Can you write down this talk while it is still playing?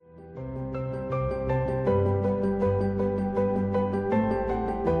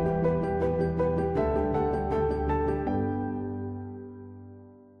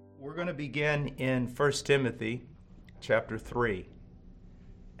begin in 1 Timothy chapter 3.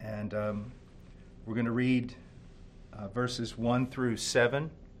 And we're going to read verses 1 through 7.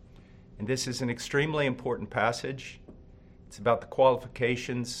 And this is an extremely important passage. It's about the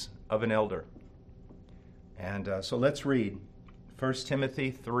qualifications of an elder. And so let's read 1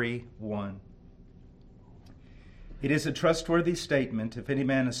 Timothy 3:1. It is a trustworthy statement, if any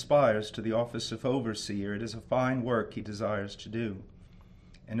man aspires to the office of overseer, it is a fine work he desires to do.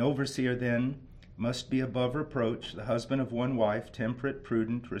 An overseer, then, must be above reproach, the husband of one wife, temperate,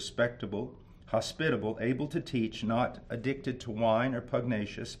 prudent, respectable, hospitable, able to teach, not addicted to wine or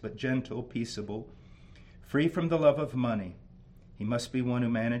pugnacious, but gentle, peaceable, free from the love of money. He must be one who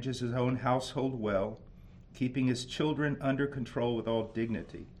manages his own household well, keeping his children under control with all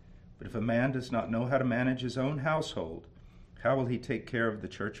dignity. But if a man does not know how to manage his own household, how will he take care of the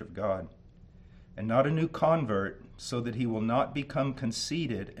church of God? And not a new convert, so that he will not become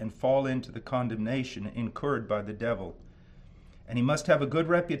conceited and fall into the condemnation incurred by the devil. And he must have a good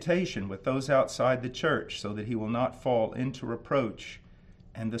reputation with those outside the church, so that he will not fall into reproach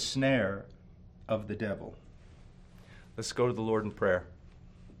and the snare of the devil. Let's go to the Lord in prayer.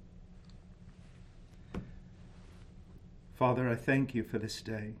 Father, I thank you for this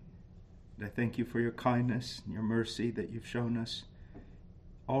day. I thank you for your kindness and your mercy that you've shown us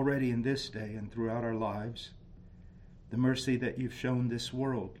already in this day and throughout our lives. The mercy that you've shown this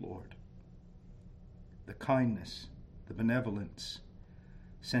world, Lord. The kindness, the benevolence,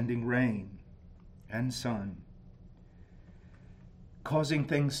 sending rain and sun, causing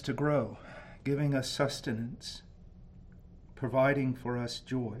things to grow, giving us sustenance, providing for us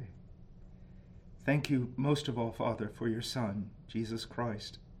joy. Thank you most of all, Father, for your Son, Jesus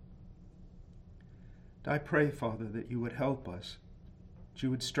Christ. I pray, Father, that you would help us, that you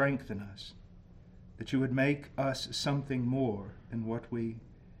would strengthen us, that you would make us something more than what we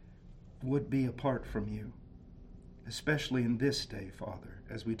would be apart from you, especially in this day, Father,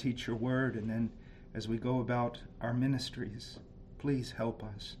 as we teach your word and then as we go about our ministries. Please help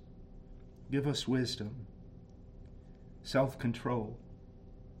us. Give us wisdom, self-control.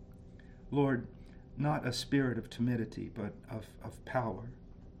 Lord, not a spirit of timidity, but of power.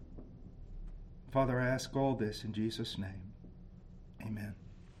 Father, I ask all this in Jesus' name. Amen.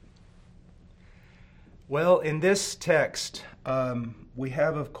 Well, in this text, we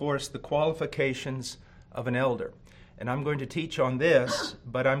have, of course, the qualifications of an elder. And I'm going to teach on this,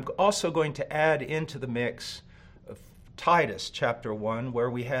 but I'm also going to add into the mix of Titus chapter 1, where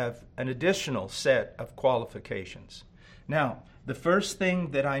we have an additional set of qualifications. Now, the first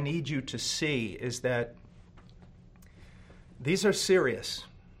thing that I need you to see is that these are serious.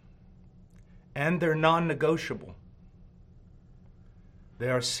 And they're non-negotiable. They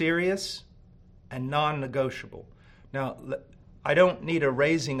are serious and non-negotiable. Now, I don't need a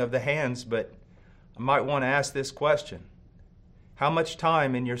raising of the hands, but I might want to ask this question. How much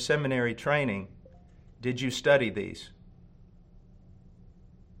time in your seminary training did you study these?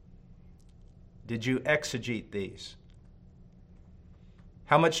 Did you exegete these?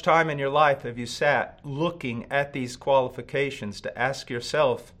 How much time in your life have you sat looking at these qualifications to ask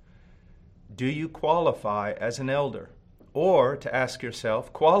yourself, do you qualify as an elder? Or to ask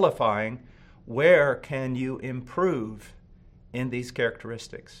yourself, qualifying, where can you improve in these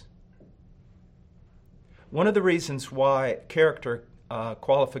characteristics? One of the reasons why character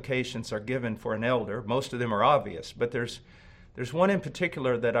qualifications are given for an elder, most of them are obvious, but there's one in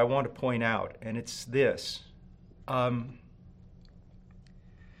particular that I want to point out, and it's this.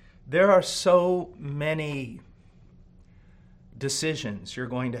 There are so many decisions you're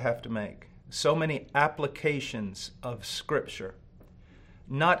going to have to make. So many applications of Scripture.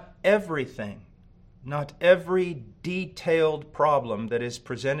 Not everything, not every detailed problem that is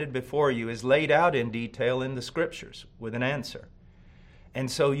presented before you is laid out in detail in the Scriptures with an answer. And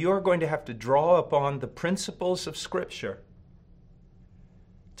so you're going to have to draw upon the principles of Scripture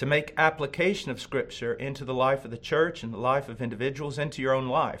to make application of Scripture into the life of the church and the life of individuals, into your own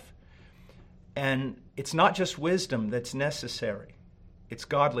life. And it's not just wisdom that's necessary. It's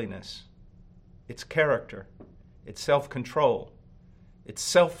godliness. It's character, it's self-control, it's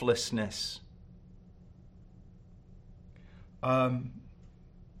selflessness.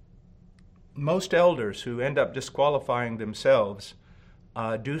 Most elders who end up disqualifying themselves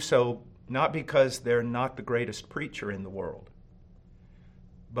do so not because they're not the greatest preacher in the world,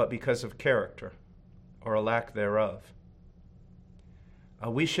 but because of character or a lack thereof.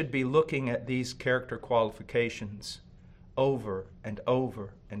 We should be looking at these character qualifications over and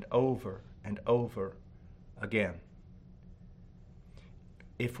over and over and over again.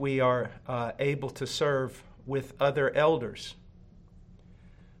 If we are able to serve with other elders,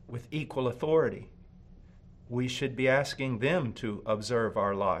 with equal authority. We should be asking them to observe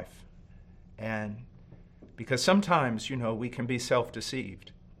our life. And because sometimes, we can be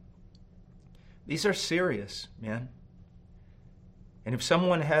self-deceived. These are serious, men. And if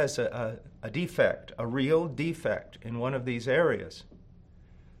someone has a defect, a real defect in one of these areas,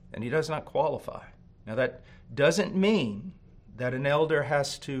 then he does not qualify. Now that doesn't mean that an elder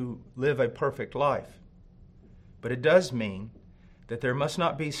has to live a perfect life, but it does mean that there must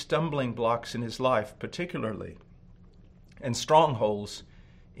not be stumbling blocks in his life, particularly, and strongholds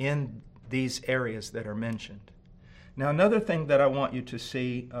in these areas that are mentioned. Now, another thing that I want you to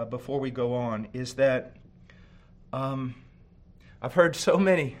see before we go on is that I've heard so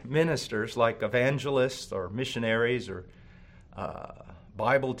many ministers, like evangelists or missionaries or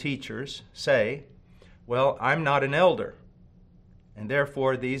Bible teachers, say, well, I'm not an elder, and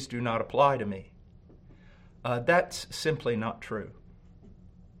therefore these do not apply to me. That's simply not true.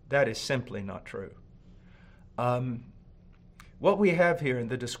 That is simply not true. What we have here in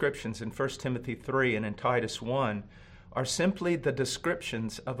the descriptions in 1 Timothy 3 and in Titus 1 are simply the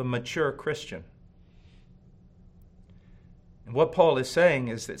descriptions of a mature Christian. And what Paul is saying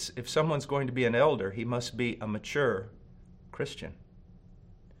is that if someone's going to be an elder, he must be a mature Christian.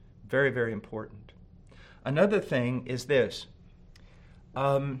 Very, very important. Another thing is this.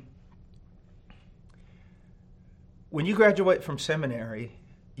 When you graduate from seminary,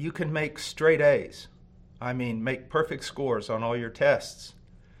 you can make straight A's. I mean, make perfect scores on all your tests.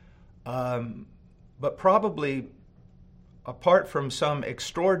 But probably, apart from some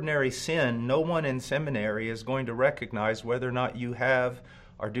extraordinary sin, no one in seminary is going to recognize whether or not you have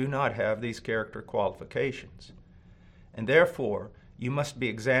or do not have these character qualifications. And therefore, you must be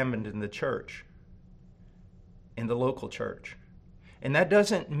examined in the church, in the local church. And that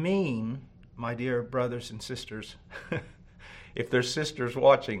doesn't mean, my dear brothers and sisters, if there's sisters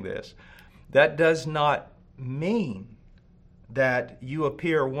watching this, that does not mean that you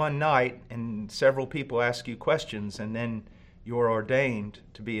appear one night and several people ask you questions and then you're ordained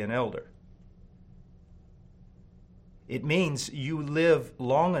to be an elder. It means you live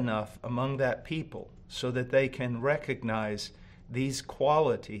long enough among that people so that they can recognize these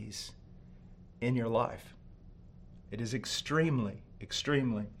qualities in your life. It is extremely,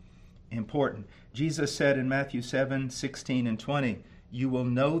 extremely important. Jesus said in Matthew 7:16 and 20, you will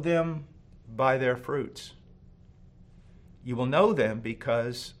know them by their fruits. You will know them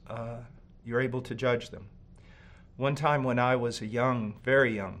because you're able to judge them. One time when I was a young,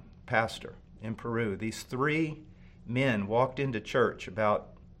 very young pastor in Peru, these 3 men walked into church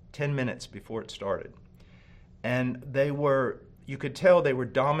about 10 minutes before it started. And you could tell they were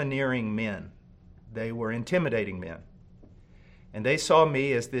domineering men. They were intimidating men. And they saw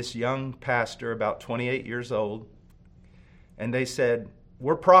me as this young pastor, about 28 years old, and they said,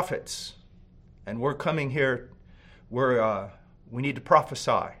 we're prophets, and we're coming here, we need to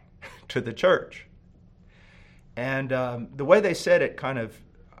prophesy to the church. And the way they said it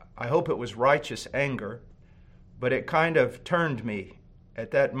I hope it was righteous anger, but it kind of turned me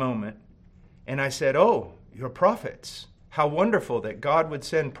at that moment. And I said, oh, you're prophets. How wonderful that God would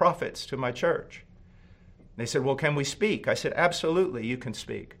send prophets to my church. They said, well, can we speak? I said, absolutely, you can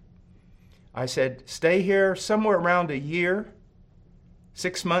speak. I said, stay here somewhere around a year,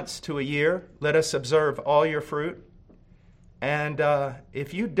 6 months to a year. Let us observe all your fruit. And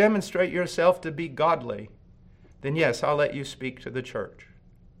if you demonstrate yourself to be godly, then yes, I'll let you speak to the church.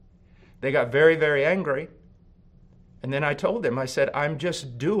 They got very, very angry. And then I told them, I said, I'm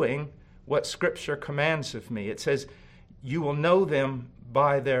just doing what Scripture commands of me. It says, you will know them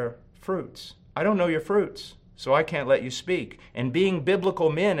by their fruits. I don't know your fruits, so I can't let you speak. And being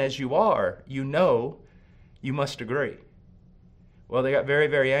biblical men as you are, you know you must agree. Well, they got very,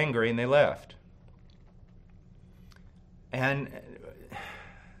 very angry and they left. And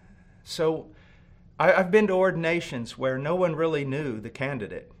so I've been to ordinations where no one really knew the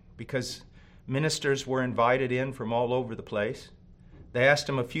candidate because ministers were invited in from all over the place. They asked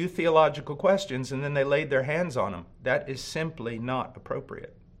them a few theological questions and then they laid their hands on them. That is simply not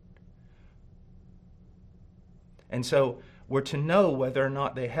appropriate. And so we're to know whether or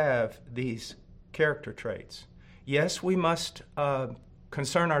not they have these character traits. Yes, we must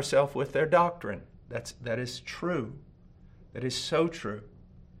concern ourselves with their doctrine. That is true. That is so true.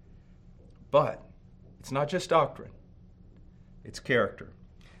 But it's not just doctrine. It's character.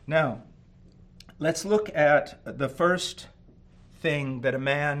 Now, let's look at the first thing that a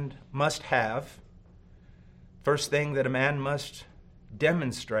man must have, first thing that a man must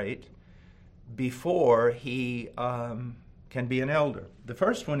demonstrate before he can be an elder. The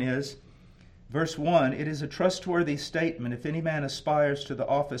first one is Verse 1, it is a trustworthy statement. If any man aspires to the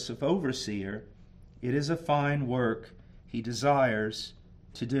office of overseer, it is a fine work he desires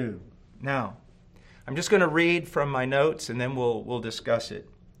to do. Now, I'm just going to read from my notes and then we'll discuss it.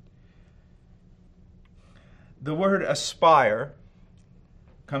 The word aspire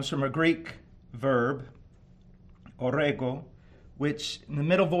comes from a Greek verb, orego, which in the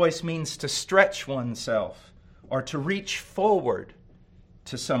middle voice means to stretch oneself or to reach forward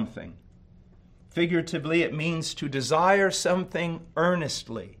to something. Figuratively, it means to desire something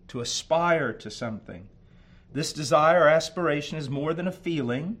earnestly, to aspire to something. This desire or aspiration is more than a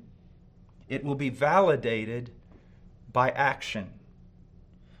feeling. It will be validated by action.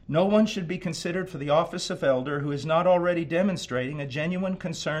 No one should be considered for the office of elder who is not already demonstrating a genuine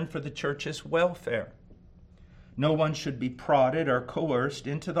concern for the church's welfare. No one should be prodded or coerced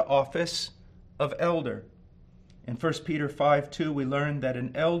into the office of elder. In 1 Peter 5:2, we learn that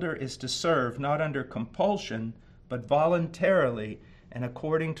an elder is to serve not under compulsion, but voluntarily and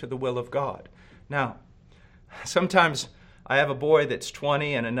according to the will of God. Now, sometimes I have a boy that's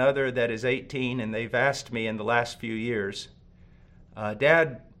 20 and another that is 18, and they've asked me in the last few years,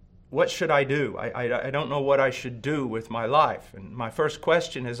 Dad, what should I do? I don't know what I should do with my life. And my first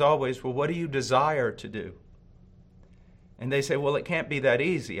question is always, well, what do you desire to do? And they say, well, it can't be that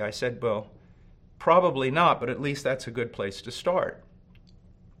easy. I said, well, probably not, but at least that's a good place to start.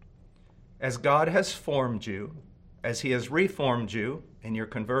 As God has formed you, as He has reformed you in your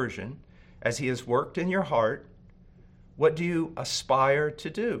conversion, as He has worked in your heart, what do you aspire to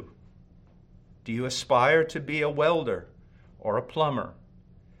do? Do you aspire to be a welder or a plumber?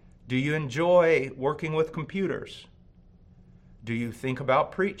 Do you enjoy working with computers? Do you think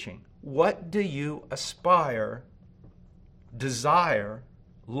about preaching? What do you aspire, desire,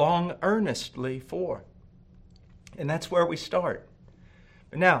 long earnestly for? And that's where we start.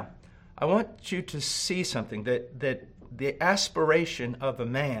 Now, I want you to see something, that the aspiration of a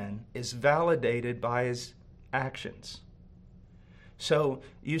man is validated by his actions. So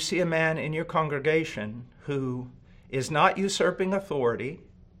you see a man in your congregation who is not usurping authority,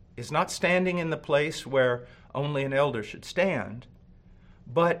 is not standing in the place where only an elder should stand,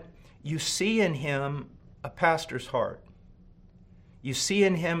 but you see in him a pastor's heart. You see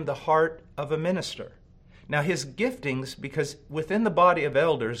in him the heart of a minister. Now his giftings, because within the body of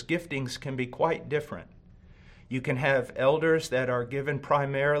elders, giftings can be quite different. You can have elders that are given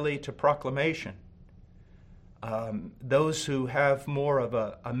primarily to proclamation. Those who have more of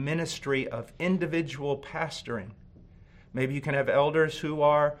a ministry of individual pastoring. Maybe you can have elders who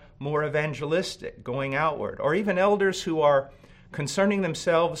are more evangelistic, going outward, or even elders who are concerning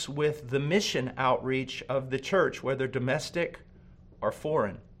themselves with the mission outreach of the church, whether domestic or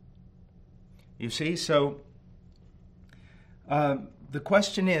foreign. You see, so the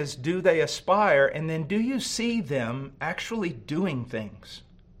question is, do they aspire, and then do you see them actually doing things?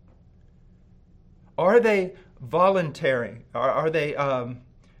 Are they voluntary? Are they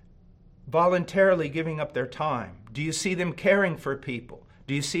voluntarily giving up their time? Do you see them caring for people?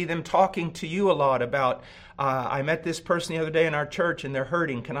 Do you see them talking to you a lot about, I met this person the other day in our church and they're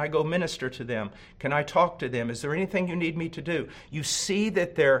hurting. Can I go minister to them? Can I talk to them? Is there anything you need me to do? You see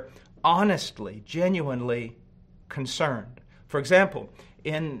that they're honestly, genuinely concerned. For example,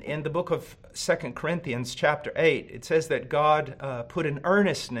 in the book of 2 Corinthians chapter 8, it says that God put an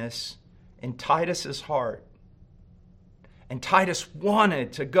earnestness in Titus's heart. And Titus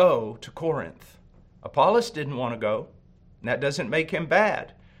wanted to go to Corinth. Apollos didn't want to go. And that doesn't make him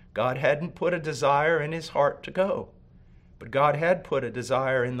bad. God hadn't put a desire in his heart to go. But God had put a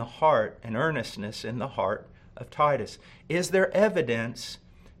desire in the heart, an earnestness in the heart of Titus. Is there evidence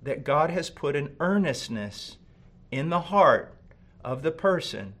that God has put an earnestness in the heart of the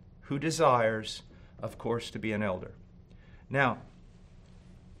person who desires, of course, to be an elder? Now,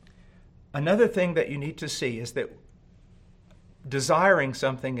 another thing that you need to see is that desiring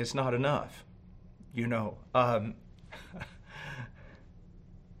something is not enough. You know,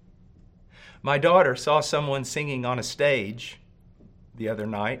 my daughter saw someone singing on a stage the other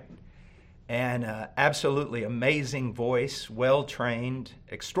night, and absolutely amazing voice, well-trained,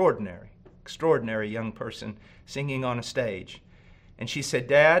 extraordinary young person singing on a stage. And she said,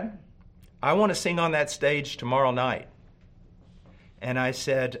 Dad, I want to sing on that stage tomorrow night. And I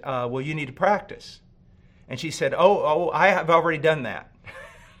said, well, you need to practice. And she said, oh, I have already done that.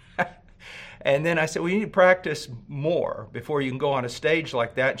 And then I said, well, you need to practice more before you can go on a stage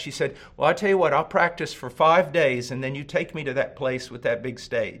like that. And she said, well, I'll tell you what, I'll practice for 5 days and then you take me to that place with that big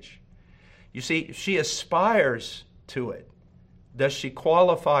stage. You see, she aspires to it. Does she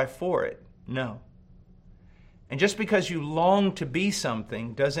qualify for it? No. And just because you long to be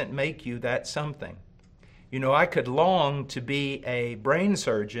something doesn't make you that something. You know, I could long to be a brain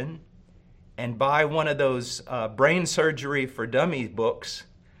surgeon and buy one of those brain surgery for dummies books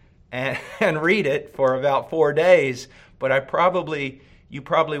and read it for about 4 days, but you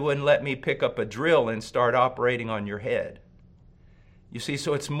probably wouldn't let me pick up a drill and start operating on your head. You see,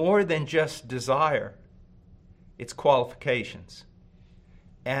 so it's more than just desire. It's qualifications.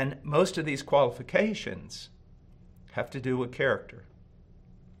 And most of these qualifications have to do with character.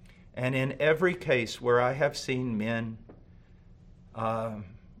 And in every case where I have seen men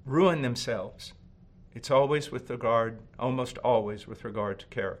ruin themselves, it's almost always with regard to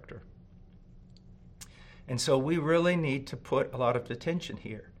character. And so we really need to put a lot of attention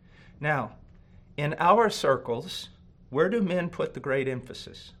here. Now, in our circles, where do men put the great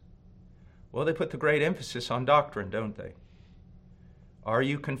emphasis? Well, they put the great emphasis on doctrine, don't they? Are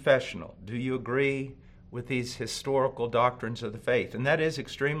you confessional? Do you agree with these historical doctrines of the faith? And that is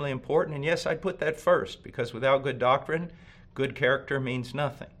extremely important. And yes, I'd put that first, because without good doctrine, good character means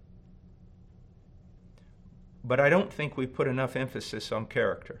nothing. But I don't think we put enough emphasis on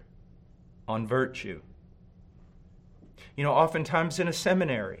character, on virtue. You know, oftentimes in a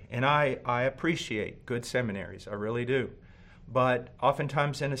seminary, and I appreciate good seminaries, I really do. But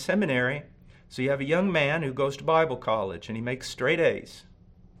oftentimes in a seminary, so you have a young man who goes to Bible college and he makes straight A's.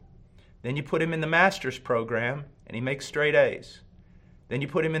 Then you put him in the master's program and he makes straight A's. Then you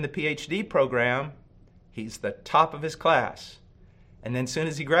put him in the PhD program, he's the top of his class. And then as soon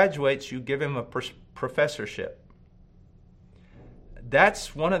as he graduates, you give him a professorship.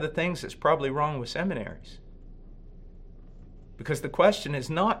 That's one of the things that's probably wrong with seminaries. Because the question is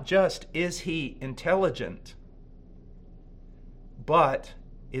not just, is he intelligent, but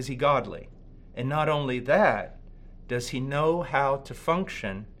is he godly? And not only that, does he know how to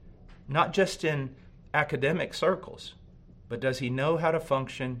function, not just in academic circles, but does he know how to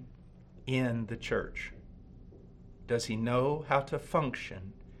function in the church? Does he know how to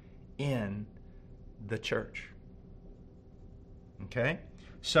function in the church? Okay?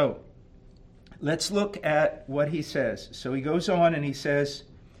 So, let's look at what he says. So he goes on and he says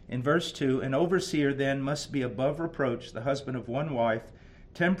in verse 2, an overseer then must be above reproach, the husband of one wife,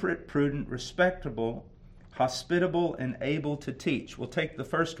 temperate, prudent, respectable, hospitable, and able to teach. We'll take the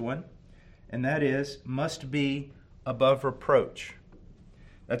first one, and that is, must be above reproach.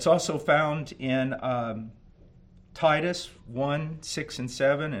 That's also found in Titus 1, 6, and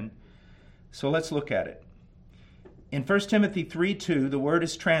 7. And so let's look at it. In 1 Timothy 3:2, the word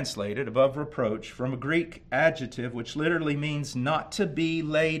is translated, above reproach, from a Greek adjective which literally means not to be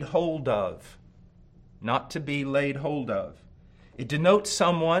laid hold of. Not to be laid hold of. It denotes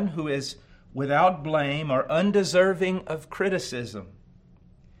someone who is without blame or undeserving of criticism.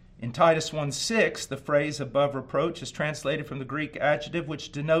 In Titus 1:6, the phrase above reproach is translated from the Greek adjective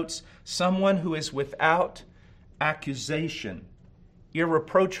which denotes someone who is without accusation,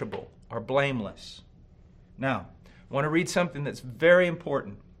 irreproachable, or blameless. Now, I want to read something that's very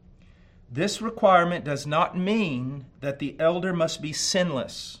important. This requirement does not mean that the elder must be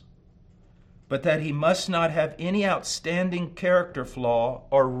sinless, but that he must not have any outstanding character flaw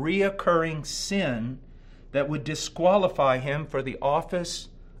or reoccurring sin that would disqualify him for the office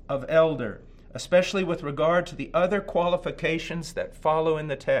of elder, especially with regard to the other qualifications that follow in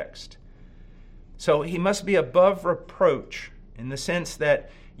the text. So he must be above reproach in the sense that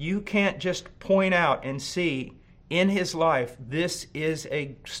you can't just point out and see in his life, this is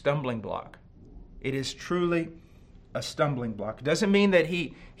a stumbling block. It is truly a stumbling block. It doesn't mean that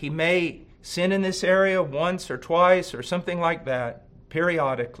he may sin in this area once or twice or something like that,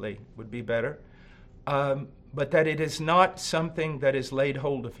 periodically would be better, but that it is not something that is laid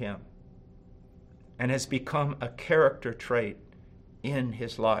hold of him and has become a character trait in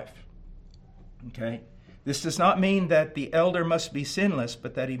his life. Okay? This does not mean that the elder must be sinless,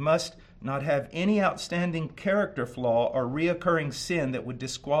 but that he must not have any outstanding character flaw or reoccurring sin that would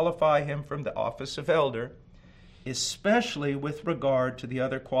disqualify him from the office of elder, especially with regard to the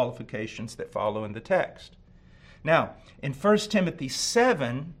other qualifications that follow in the text. Now, in 1 Timothy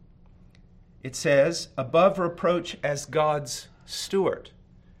 7, it says, above reproach as God's steward.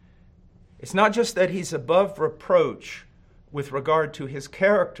 It's not just that he's above reproach with regard to his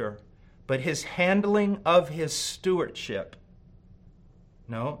character, but his handling of his stewardship.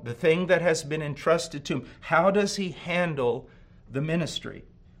 No, the thing that has been entrusted to him. How does he handle the ministry?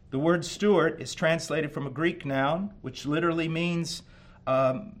 The word steward is translated from a Greek noun, which literally means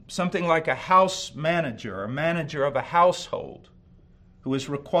something like a house manager, or manager of a household, who is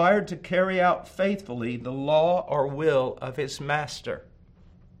required to carry out faithfully the law or will of his master.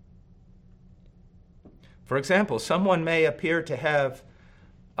 For example, someone may appear to have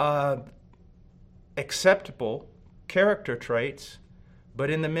acceptable character traits, but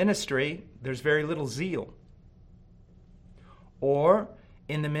in the ministry, there's very little zeal. Or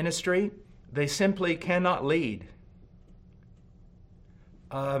in the ministry, they simply cannot lead.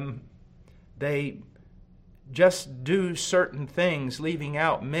 They just do certain things, leaving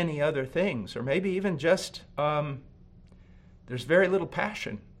out many other things. Or maybe even just there's very little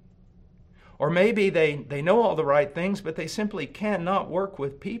passion. Or maybe they know all the right things, but they simply cannot work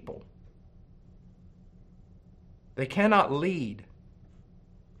with people. They cannot lead.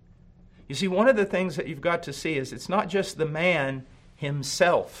 You see, one of the things that you've got to see is it's not just the man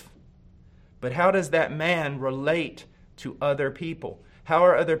himself, but how does that man relate to other people? How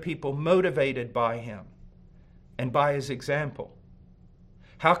are other people motivated by him and by his example?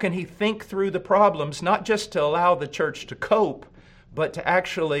 How can he think through the problems, not just to allow the church to cope, but to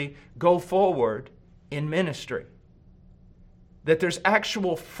actually go forward in ministry? That there's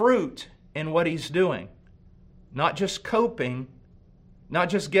actual fruit in what he's doing. Not just coping, not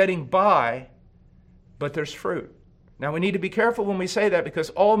just getting by, but there's fruit. Now we need to be careful when we say that, because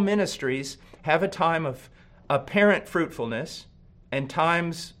all ministries have a time of apparent fruitfulness and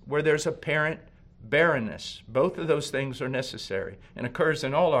times where there's apparent barrenness. Both of those things are necessary and occurs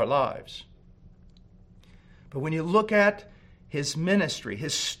in all our lives. But when you look at his ministry,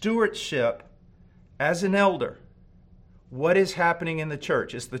 his stewardship as an elder, what is happening in the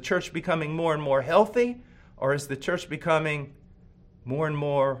church? Is the church becoming more and more healthy, or is the church becoming more and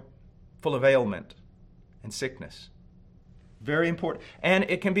more full of ailment and sickness? Very important. And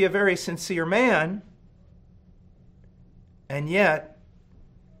it can be a very sincere man, and yet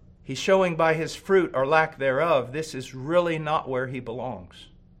he's showing by his fruit or lack thereof, this is really not where he belongs.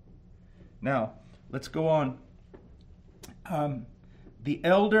 Now, let's go on. The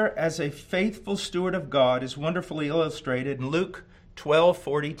elder as a faithful steward of God is wonderfully illustrated in Luke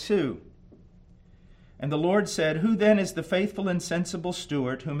 12:42. And the Lord said, "Who then is the faithful and sensible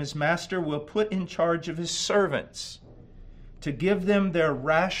steward whom his master will put in charge of his servants to give them their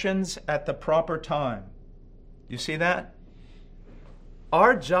rations at the proper time?" You see that?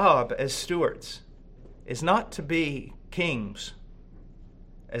 Our job as stewards is not to be kings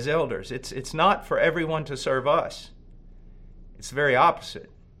as elders. It's not for everyone to serve us. It's the very opposite.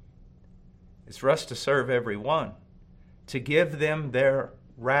 It's for us to serve everyone, to give them their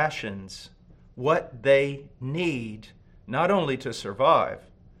rations, what they need, not only to survive,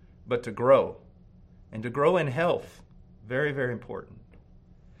 but to grow, and to grow in health. Very, very important.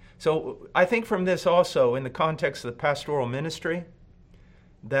 So I think from this also, in the context of the pastoral ministry,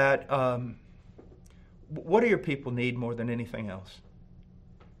 that what do your people need more than anything else?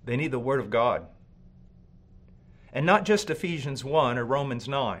 They need the Word of God. And not just Ephesians 1 or Romans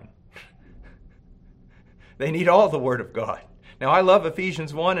 9. They need all the Word of God. Now, I love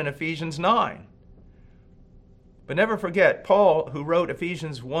Ephesians 1 and Ephesians 9. But never forget, Paul, who wrote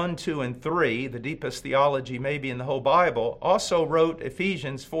Ephesians 1, 2, and 3, the deepest theology maybe in the whole Bible, also wrote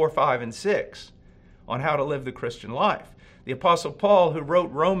Ephesians 4, 5, and 6 on how to live the Christian life. The Apostle Paul, who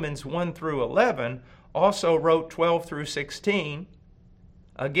wrote Romans 1 through 11, also wrote 12 through 16,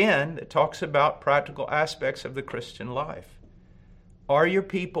 again, that talks about practical aspects of the Christian life. Are your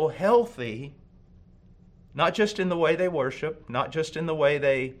people healthy, not just in the way they worship, not just in the way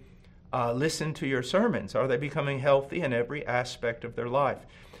they listen to your sermons? Are they becoming healthy in every aspect of their life?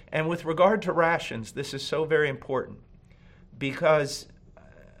 And with regard to rations, this is so very important, because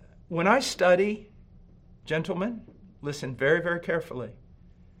when I study, gentlemen, listen very, very carefully.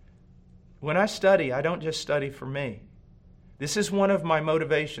 When I study, I don't just study for me. This is one of my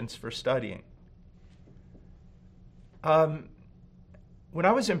motivations for studying. When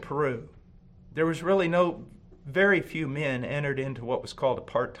I was in Peru, there was really very few men entered into what was called a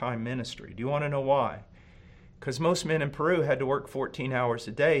part-time ministry. Do you want to know why? Because most men in Peru had to work 14 hours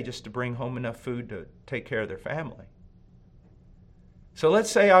a day just to bring home enough food to take care of their family. So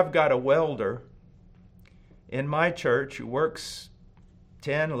let's say I've got a welder in my church who works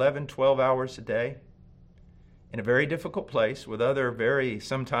 10, 11, 12 hours a day in a very difficult place with other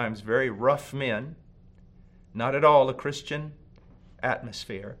sometimes very rough men, not at all a Christian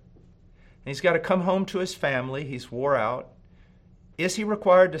atmosphere. And he's got to come home to his family. He's wore out. Is he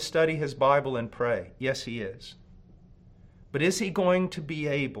required to study his Bible and pray? Yes, he is. But is he going to be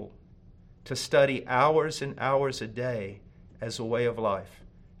able to study hours and hours a day as a way of life?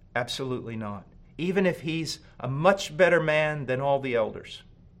 Absolutely not. Even if he's a much better man than all the elders.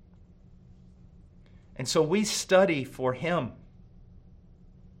 And so we study for him.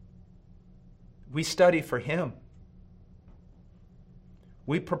 We study for him.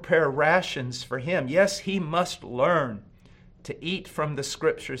 We prepare rations for him. Yes, he must learn to eat from the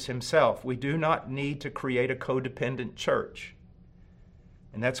Scriptures himself. We do not need to create a codependent church.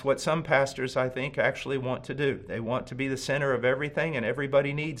 And that's what some pastors, I think, actually want to do. They want to be the center of everything and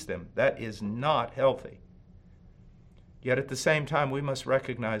everybody needs them. That is not healthy. Yet at the same time, we must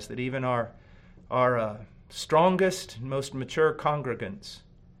recognize that even our strongest, most mature congregants,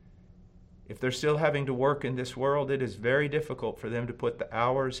 if they're still having to work in this world, it is very difficult for them to put the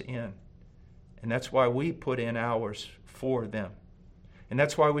hours in. And that's why we put in hours for them. And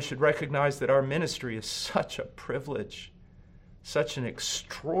that's why we should recognize that our ministry is such a privilege, such an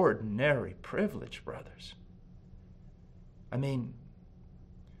extraordinary privilege, brothers. I mean,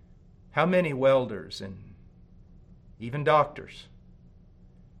 how many welders and even doctors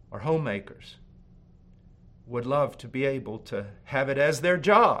or homemakers would love to be able to have it as their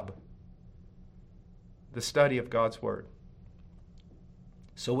job, the study of God's Word?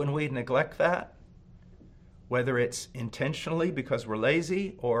 So when we neglect that, whether it's intentionally because we're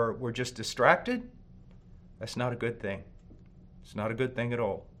lazy or we're just distracted, that's not a good thing. It's not a good thing at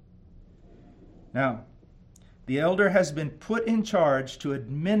all. Now, the elder has been put in charge to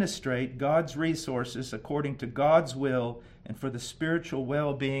administrate God's resources according to God's will and for the spiritual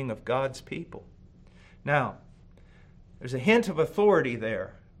well-being of God's people. Now, there's a hint of authority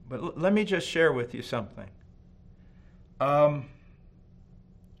there, but let me just share with you something.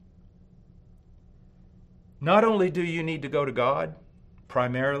 Not only do you need to go to God,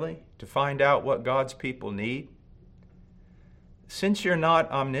 primarily, to find out what God's people need, since you're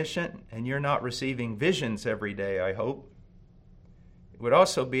not omniscient and you're not receiving visions every day, I hope, it would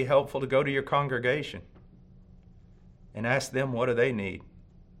also be helpful to go to your congregation and ask them, what do they need?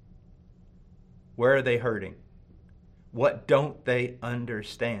 Where are they hurting? What don't they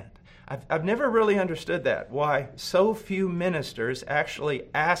understand? I've never really understood that, why so few ministers actually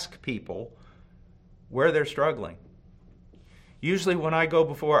ask people where they're struggling. Usually when I go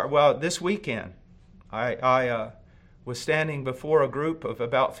before, this weekend, I was standing before a group of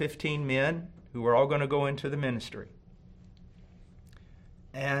about 15 men who were all going to go into the ministry.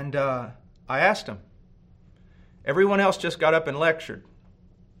 And I asked them. Everyone else just got up and lectured.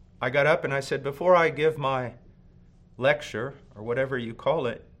 I got up and I said, before I give my lecture, or whatever you call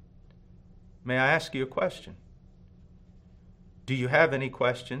it, may I ask you a question? Do you have any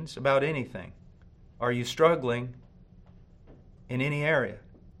questions about anything? Are you struggling in any area?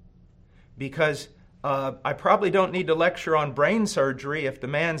 Because I probably don't need to lecture on brain surgery if the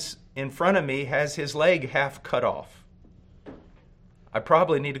man in front of me has his leg half cut off. I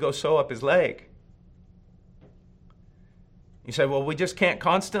probably need to go sew up his leg. You say, well, we just can't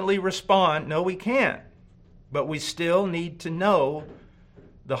constantly respond. No, we can't. But we still need to know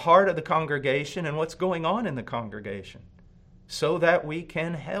the heart of the congregation and what's going on in the congregation so that we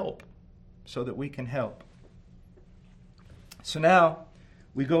can help. So now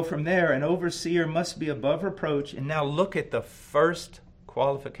we go from there. An overseer must be above reproach. And now look at the first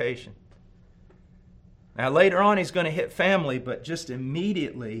qualification. Now later on he's going to hit family, but just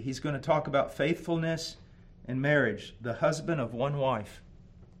immediately he's going to talk about faithfulness and marriage. The husband of one wife.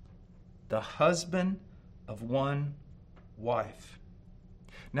 The husband of one wife.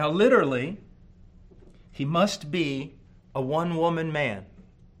 Now literally, he must be a one-woman man.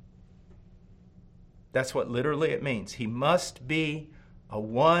 That's what literally it means. He must be a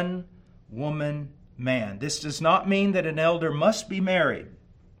one-woman man. This does not mean that an elder must be married.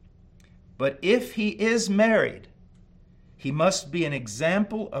 But if he is married, he must be an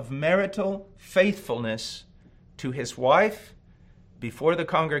example of marital faithfulness to his wife, before the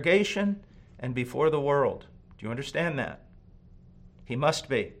congregation, and before the world. Do you understand that? He must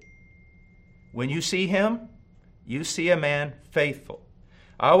be. When you see him, you see a man faithful.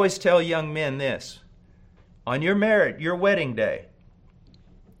 I always tell young men this. On your wedding day,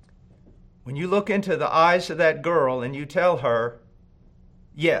 when you look into the eyes of that girl and you tell her,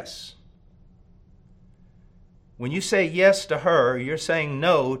 yes. When you say yes to her, you're saying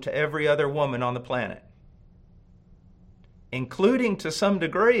no to every other woman on the planet, including to some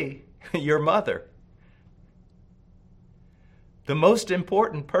degree your mother. The most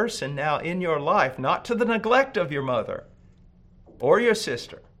important person now in your life, not to the neglect of your mother or your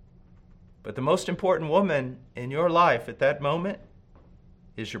sister, but the most important woman in your life at that moment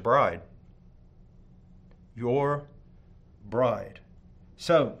is your bride. Your bride.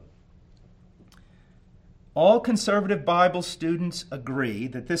 So, all conservative Bible students agree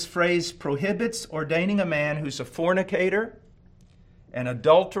that this phrase prohibits ordaining a man who's a fornicator, an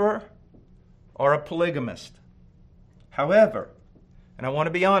adulterer, or a polygamist. However, and I want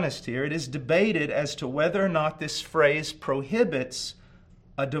to be honest here, it is debated as to whether or not this phrase prohibits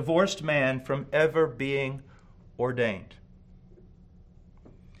a divorced man from ever being ordained.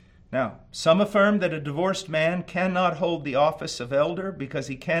 Now, some affirm that a divorced man cannot hold the office of elder because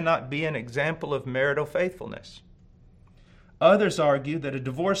he cannot be an example of marital faithfulness. Others argue that a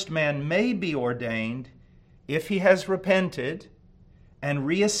divorced man may be ordained if he has repented and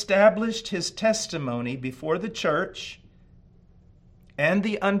reestablished his testimony before the church and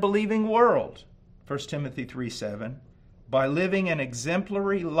the unbelieving world, 1 Timothy 3:7, by living an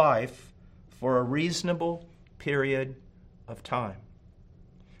exemplary life for a reasonable period of time.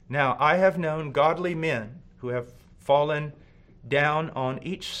 Now, I have known godly men who have fallen down on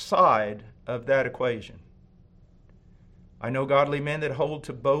each side of that equation. I know godly men that hold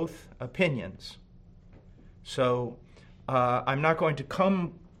to both opinions. So I'm not going to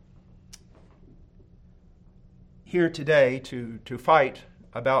come here today to fight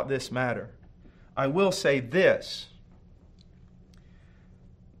about this matter. I will say this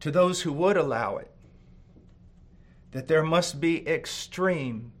to those who would allow it, that there must be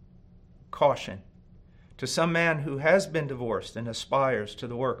extreme caution to some man who has been divorced and aspires to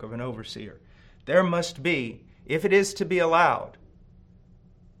the work of an overseer. There must be, if it is to be allowed,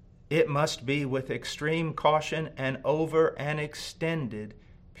 it must be with extreme caution and over an extended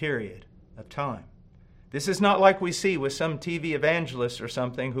period of time. This is not like we see with some TV evangelist or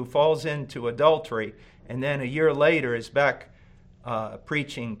something who falls into adultery and then a year later is back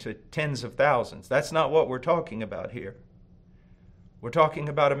preaching to tens of thousands. That's not what we're talking about here. We're talking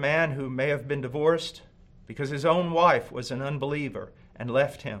about a man who may have been divorced because his own wife was an unbeliever and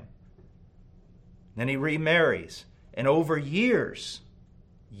left him. Then he remarries, and over years,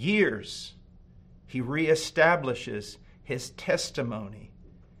 he reestablishes his testimony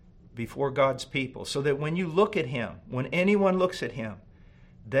before God's people, so that when you look at him, when anyone looks at him,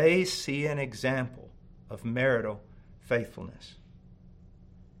 they see an example of marital faithfulness.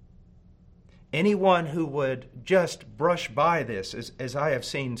 Anyone who would just brush by this, as I have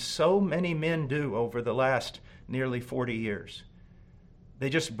seen so many men do over the last nearly 40 years, they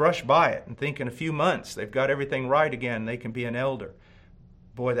just brush by it and think in a few months they've got everything right again, they can be an elder.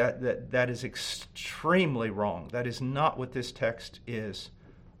 Boy, that is extremely wrong. That is not what this text is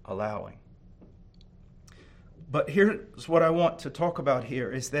allowing. But here's what I want to talk about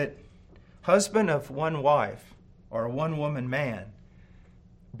here, is that husband of one wife or a one-woman man,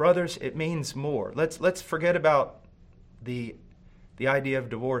 brothers, it means more. Let's forget about the idea of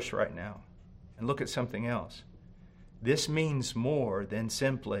divorce right now and look at something else. This means more than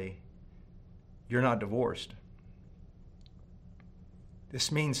simply you're not divorced.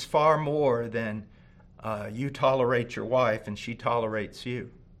 This means far more than you tolerate your wife and she tolerates you.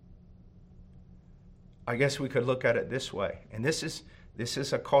 I guess we could look at it this way, and this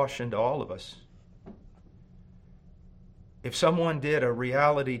is a caution to all of us. If someone did a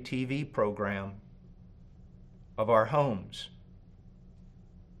reality TV program of our homes,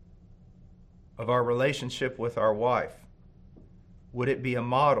 of our relationship with our wife, would it be a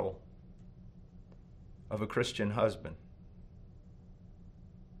model of a Christian husband?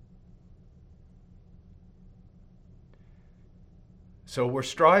 So we're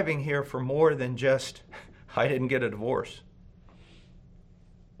striving here for more than just, I didn't get a divorce,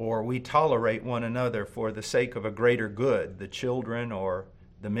 or we tolerate one another for the sake of a greater good, the children or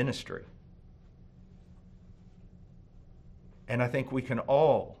the ministry. And I think we can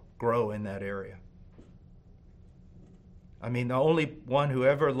all grow in that area. I mean, the only one who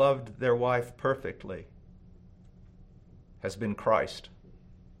ever loved their wife perfectly has been Christ.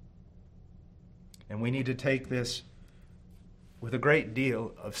 And we need to take this with a great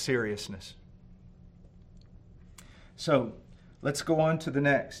deal of seriousness. So, let's go on to the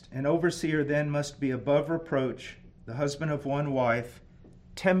next. An overseer then must be above reproach, the husband of one wife.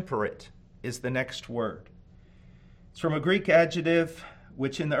 Temperate is the next word. It's from a Greek adjective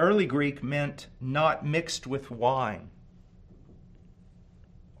which in the early Greek meant not mixed with wine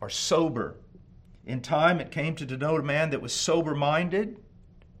or sober. In time, it came to denote a man that was sober-minded.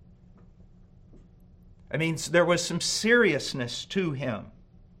 I mean, there was some seriousness to him.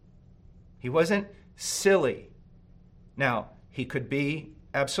 He wasn't silly. Now, he could be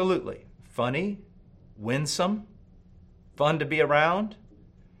absolutely funny, winsome, fun to be around,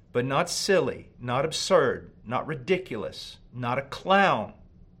 but not silly, not absurd, not ridiculous, not a clown.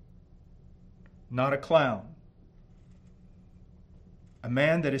 Not a clown. A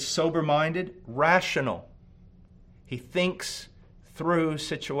man that is sober-minded, rational. He thinks through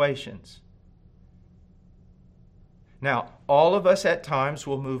situations. Now, all of us at times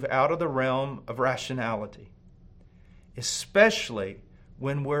will move out of the realm of rationality, especially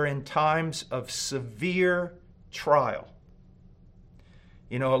when we're in times of severe trial.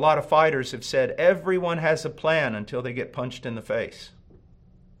 You know, a lot of fighters have said everyone has a plan until they get punched in the face.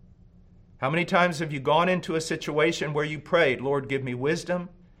 How many times have you gone into a situation where you prayed, Lord, give me wisdom,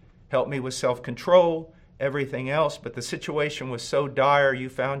 help me with self-control, everything else, but the situation was so dire you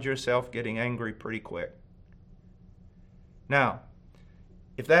found yourself getting angry pretty quick? Now,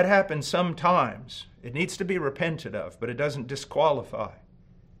 if that happens sometimes, it needs to be repented of, but it doesn't disqualify.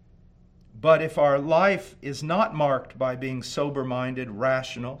 But if our life is not marked by being sober-minded,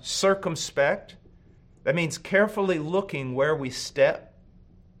 rational, circumspect, that means carefully looking where we step,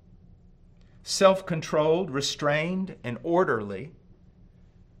 self-controlled, restrained, and orderly,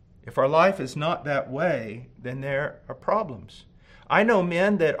 if our life is not that way, then there are problems. I know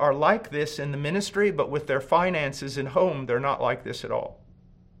men that are like this in the ministry, but with their finances and home, they're not like this at all.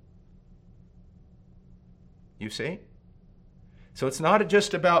 You see? So it's not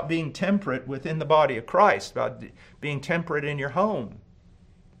just about being temperate within the body of Christ, about being temperate in your home,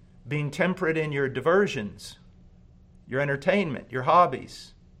 being temperate in your diversions, your entertainment, your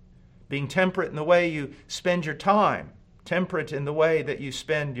hobbies, being temperate in the way you spend your time, temperate in the way that you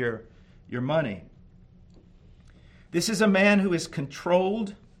spend your money. This is a man who is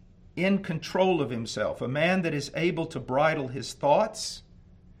in control of himself, a man that is able to bridle his thoughts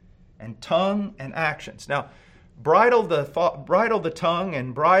and tongue and actions. Now, bridle the tongue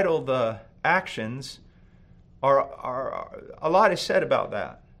and bridle the actions are a lot is said about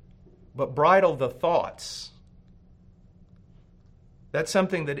that. But bridle the thoughts, that's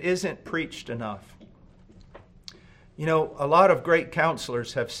something that isn't preached enough. You know, a lot of great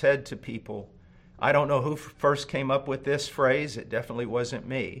counselors have said to people, I don't know who first came up with this phrase, it definitely wasn't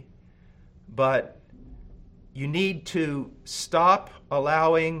me, but you need to stop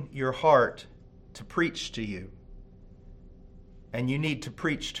allowing your heart to preach to you, and you need to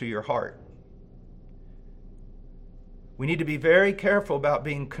preach to your heart. We need to be very careful about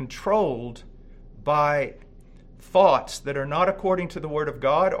being controlled by thoughts that are not according to the Word of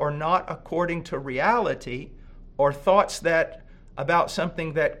God or not according to reality, or thoughts that about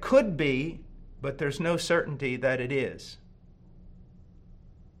something that could be, but there's no certainty that it is.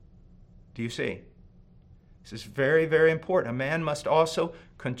 Do you see? This is very, very important. A man must also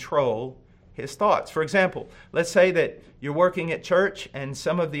control his thoughts. For example, let's say that you're working at church and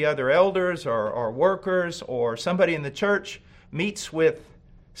some of the other elders or workers or somebody in the church meets with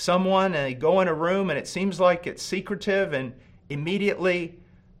someone and they go in a room and it seems like it's secretive, and immediately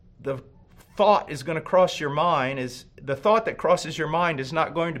the thought is going to cross your mind. The thought that crosses your mind is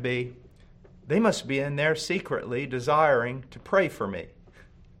not going to be, they must be in there secretly desiring to pray for me,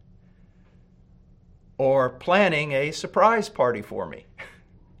 or planning a surprise party for me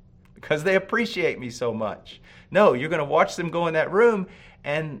because they appreciate me so much. No, you're going to watch them go in that room,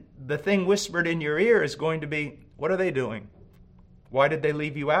 and the thing whispered in your ear is going to be, what are they doing? Why did they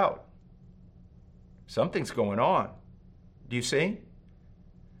leave you out? Something's going on. Do you see?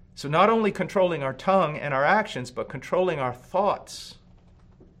 So not only controlling our tongue and our actions, but controlling our thoughts,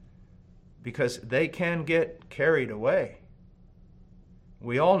 because they can get carried away.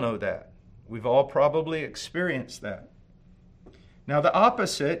 We all know that. We've all probably experienced that. Now the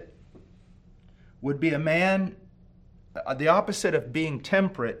opposite would be the opposite of being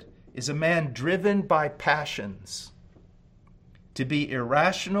temperate is a man driven by passions, to be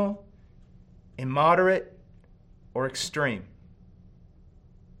irrational, immoderate, or extreme.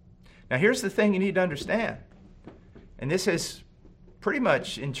 Now here's the thing you need to understand, and this is pretty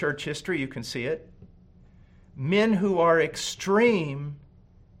much in church history, you can see it. Men who are extreme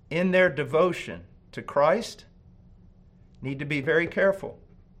in their devotion to Christ need to be very careful,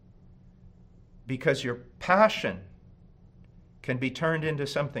 because your passion can be turned into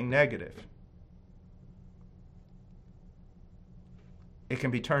something negative. It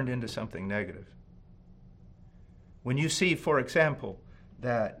can be turned into something negative. When you see, for example,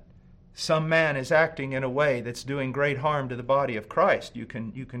 that some man is acting in a way that's doing great harm to the body of Christ, you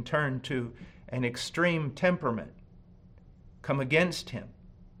can turn to an extreme temperament, come against him.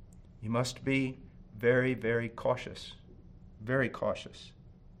 You must be very, very cautious. Very cautious.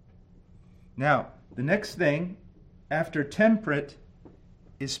 Now, the next thing after temperate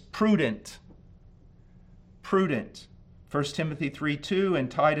is prudent. Prudent. 1 Timothy 3:2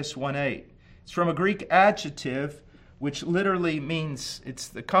 and Titus 1:8. It's from a Greek adjective which literally means, it's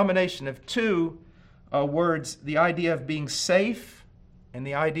the combination of two words, the idea of being safe and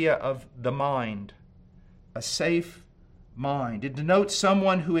the idea of the mind. A safe mind. It denotes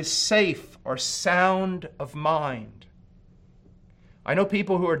someone who is safe or sound of mind. I know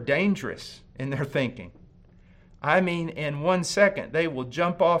people who are dangerous in their thinking. I mean, in 1 second, they will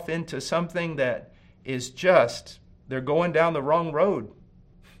jump off into something that is just, they're going down the wrong road.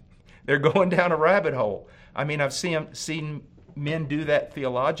 They're going down a rabbit hole. I mean, I've seen men do that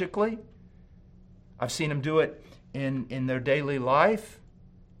theologically. I've seen them do it in their daily life,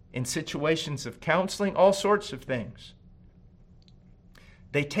 in situations of counseling, all sorts of things.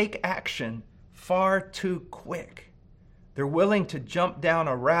 They take action far too quick. They're willing to jump down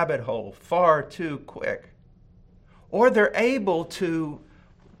a rabbit hole far too quick. Or they're able to,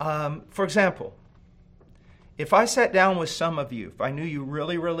 for example, if I sat down with some of you, if I knew you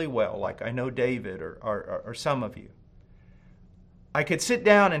really, really well, like I know David or some of you, I could sit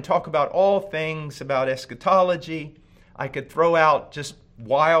down and talk about all things about eschatology. I could throw out just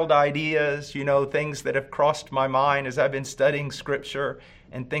wild ideas, things that have crossed my mind as I've been studying Scripture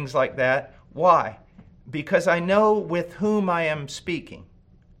and things like that. Why? Because I know with whom I am speaking.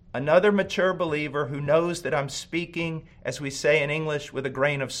 Another mature believer who knows that I'm speaking, as we say in English, with a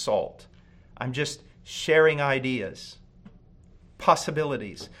grain of salt. I'm just sharing ideas,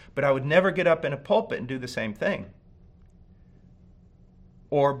 possibilities. But I would never get up in a pulpit and do the same thing.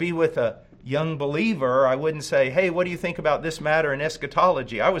 Or be with a young believer, I wouldn't say, hey, what do you think about this matter in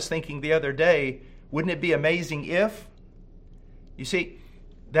eschatology? I was thinking the other day, wouldn't it be amazing if? You see,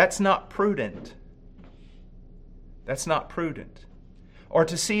 that's not prudent. That's not prudent. Or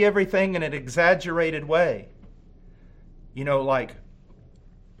to see everything in an exaggerated way. Like,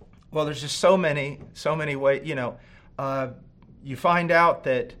 well, there's just so many ways, you find out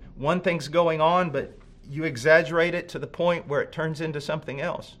that one thing's going on, but you exaggerate it to the point where it turns into something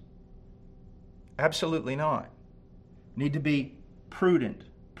else. Absolutely not. Need to be prudent.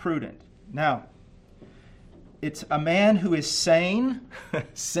 Now, it's a man who is sane,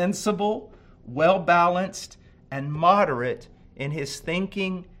 sensible, well-balanced, and moderate in his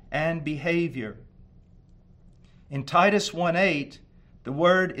thinking and behavior. In Titus 1:8, the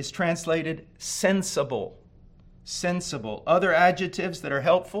word is translated sensible. Sensible. Other adjectives that are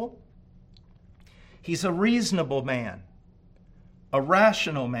helpful: he's a reasonable man, a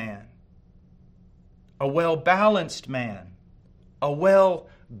rational man, a well-balanced man, a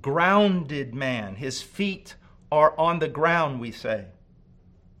well-grounded man. His feet are on the ground, we say.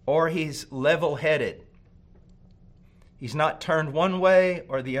 Or he's level-headed. He's not turned one way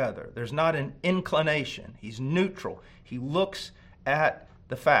or the other. There's not an inclination. He's neutral. He looks at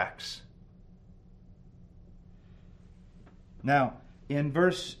the facts. Now, in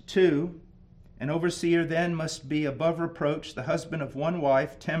verse 2, an overseer then must be above reproach, the husband of one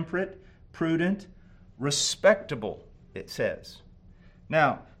wife, temperate, prudent, respectable, it says.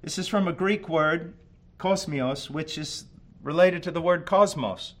 Now, this is from a Greek word, kosmios, which is related to the word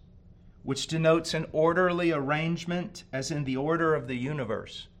cosmos, which denotes an orderly arrangement, as in the order of the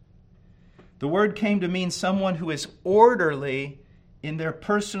universe. The word came to mean someone who is orderly in their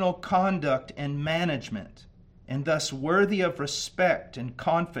personal conduct and management, and thus worthy of respect and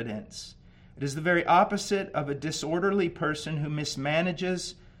confidence. It is the very opposite of a disorderly person who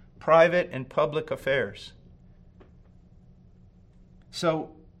mismanages private and public affairs.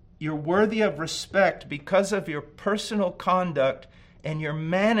 So, you're worthy of respect because of your personal conduct and your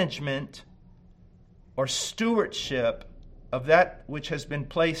management or stewardship of that which has been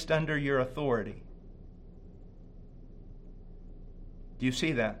placed under your authority. Do you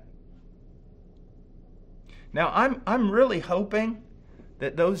see that? Now, I'm really hoping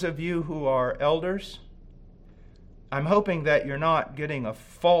that those of you who are elders, I'm hoping that you're not getting a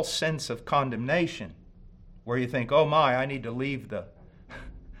false sense of condemnation where you think, oh my, I need to leave the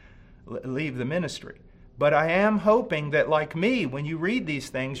ministry. But I am hoping that, like me, when you read these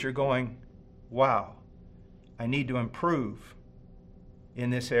things, you're going, wow, I need to improve in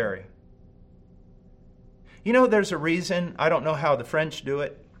this area. There's a reason, I don't know how the French do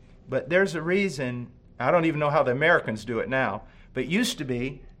it, but there's a reason, I don't even know how the Americans do it now, but it used to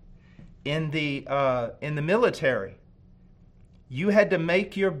be in the military, you had to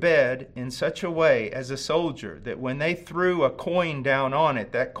make your bed in such a way as a soldier that when they threw a coin down on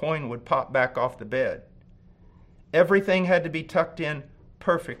it, that coin would pop back off the bed. Everything had to be tucked in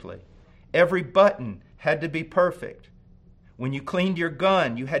perfectly. Every button had to be perfect. When you cleaned your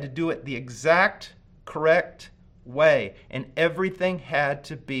gun, you had to do it the exact correct way, and everything had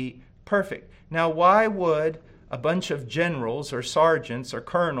to be perfect. Now, why would a bunch of generals or sergeants or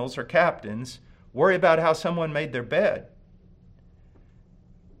colonels or captains worry about how someone made their bed?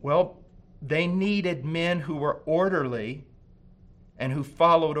 Well, they needed men who were orderly and who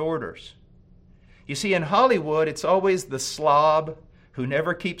followed orders. You see, in Hollywood, it's always the slob who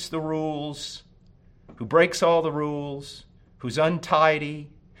never keeps the rules, who breaks all the rules, who's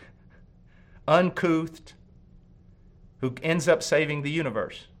untidy, uncouth, who ends up saving the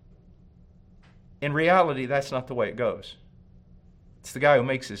universe. In reality, that's not the way it goes. It's the guy who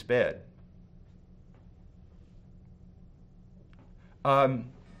makes his bed. And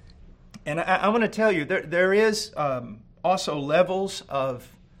I want to tell you, there is also levels of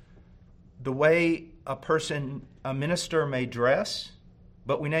the way a minister may dress,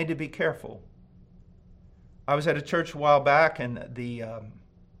 but we need to be careful. I was at a church a while back, and the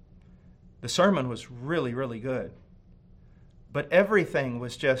sermon was really, really good. But everything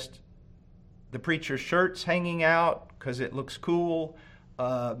was just the preacher's shirts hanging out because it looks cool.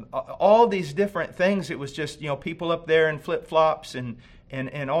 All these different things. It was just, people up there in flip-flops and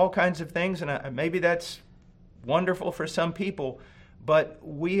all kinds of things. And maybe that's wonderful for some people. But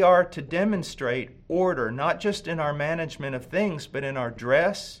we are to demonstrate order, not just in our management of things, but in our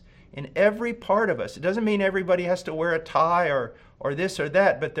dress, in every part of us. It doesn't mean everybody has to wear a tie or this or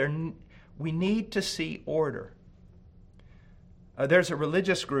that, but we need to see order. There's a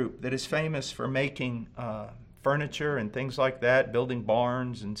religious group that is famous for making furniture and things like that, building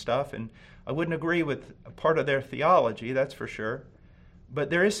barns and stuff, and I wouldn't agree with a part of their theology, that's for sure.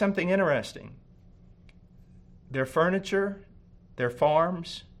 But there is something interesting. Their furniture, their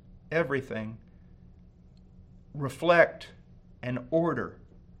farms, everything reflect an order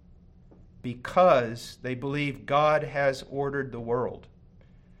because they believe God has ordered the world.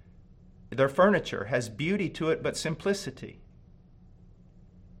 Their furniture has beauty to it, but simplicity.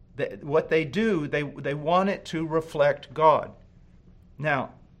 What they do, they want it to reflect God.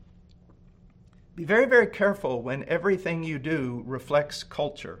 Now, be very, very careful when everything you do reflects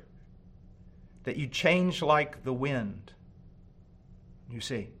culture, that you change like the wind. You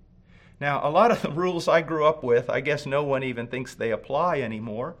see. Now, a lot of the rules I grew up with, I guess no one even thinks they apply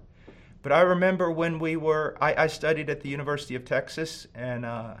anymore. But I remember when I studied at the University of Texas, and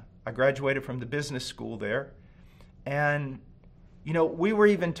I graduated from the business school there. And, we were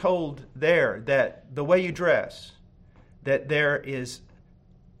even told there that the way you dress, that there is,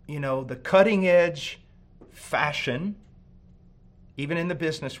 the cutting edge fashion, even in the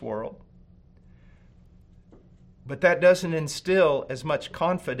business world. But that doesn't instill as much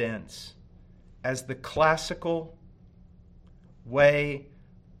confidence as the classical way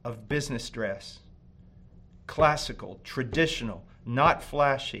of business dress. Classical, traditional, not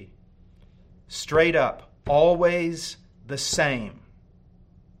flashy, straight up, always the same.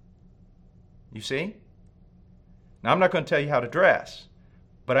 You see? Now, I'm not going to tell you how to dress,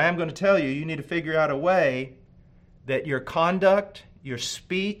 but I am going to tell you, you need to figure out a way that your conduct, your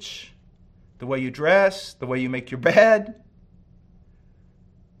speech, the way you dress, the way you make your bed,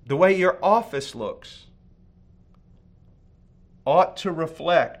 the way your office looks, ought to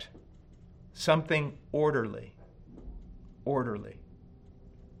reflect something orderly. Orderly.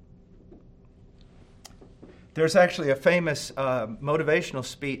 There's actually a famous motivational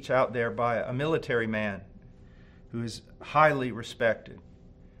speech out there by a military man who is highly respected.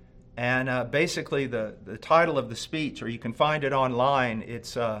 And basically the title of the speech, or you can find it online,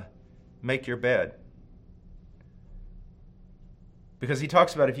 it's Make Your Bed. Because he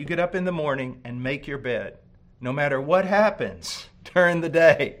talks about if you get up in the morning and make your bed, no matter what happens during the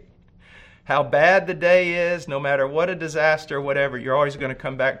day, how bad the day is, no matter what a disaster, whatever, you're always going to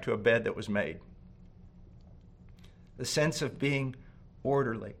come back to a bed that was made. The sense of being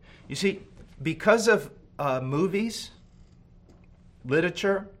orderly. You see, because of movies,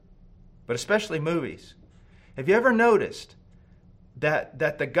 literature, but especially movies, have you ever noticed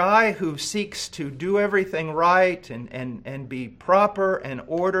that the guy who seeks to do everything right and be proper and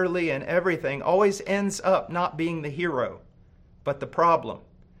orderly and everything always ends up not being the hero, but the problem?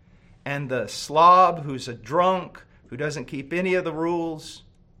 And the slob who's a drunk, who doesn't keep any of the rules,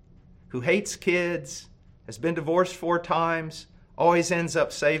 who hates kids, has been divorced 4 times, always ends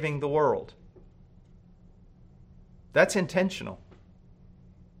up saving the world. That's intentional.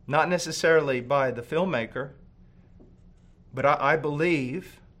 Not necessarily by the filmmaker, but I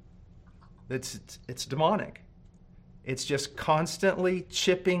believe that it's demonic. It's just constantly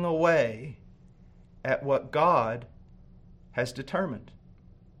chipping away at what God has determined.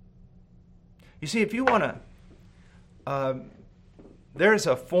 You see, if you want to, there's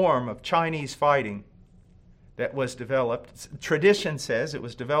a form of Chinese fighting that was developed. Tradition says it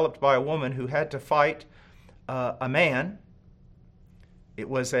was developed by a woman who had to fight a man. It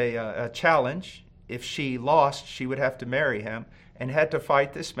was a challenge. If she lost, she would have to marry him, and had to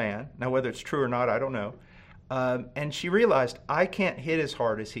fight this man. Now, whether it's true or not, I don't know. And she realized, I can't hit as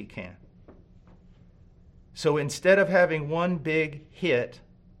hard as he can. So instead of having one big hit,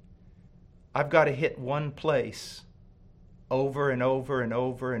 I've got to hit one place over and over and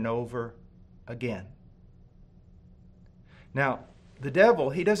over and over again. Now, the devil,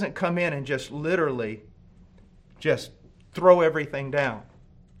 he doesn't come in and just literally just throw everything down.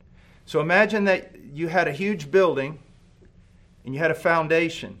 So imagine that you had a huge building and you had a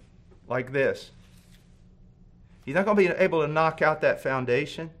foundation like this. You're not going to be able to knock out that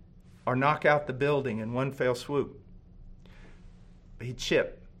foundation or knock out the building in one fell swoop. But he'd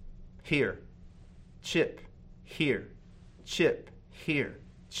chip here, chip here, chip here,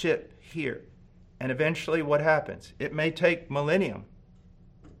 chip here. And eventually what happens? It may take millennium,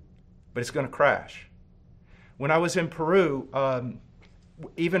 but it's going to crash. When I was in Peru,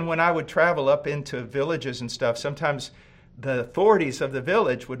 even when I would travel up into villages and stuff, sometimes the authorities of the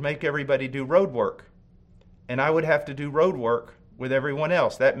village would make everybody do road work. And I would have to do road work with everyone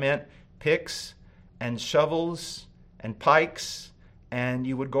else. That meant picks and shovels and pikes, and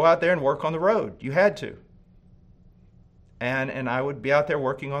you would go out there and work on the road. You had to. And I would be out there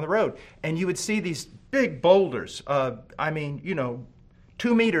working on the road. And you would see these big boulders,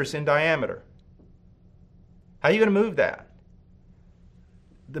 2 meters in diameter. How are you going to move that?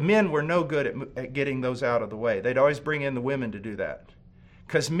 The men were no good at getting those out of the way. They'd always bring in the women to do that.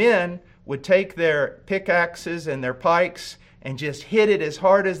 Because men would take their pickaxes and their pikes and just hit it as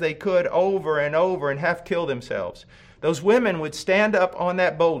hard as they could over and over and half kill themselves. Those women would stand up on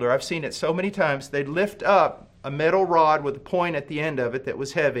that boulder. I've seen it so many times. They'd lift up a metal rod with a point at the end of it that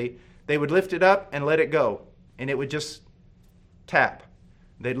was heavy. They would lift it up and let it go. And it would just tap.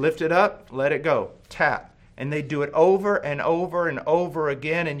 They'd lift it up, let it go, tap. And they'd do it over and over and over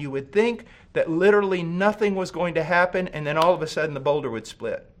again. And you would think that literally nothing was going to happen. And then all of a sudden the boulder would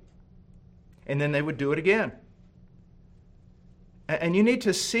split. And then they would do it again. And you need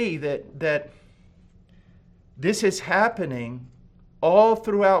to see that this is happening all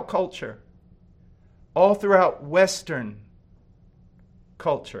throughout culture. All throughout Western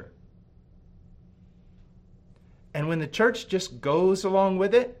culture. And when the church just goes along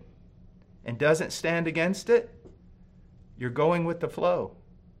with it and doesn't stand against it, you're going with the flow.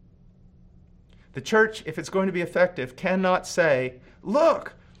 The church, if it's going to be effective, cannot say,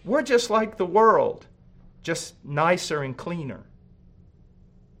 look, we're just like the world, just nicer and cleaner.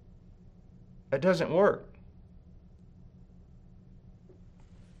 That doesn't work.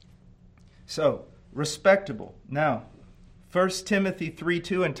 So, respectable. Now, 1 Timothy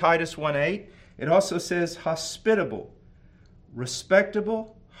 3:2 and Titus 1:8, it also says hospitable.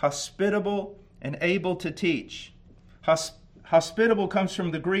 Respectable, hospitable, and able to teach. Hospitable comes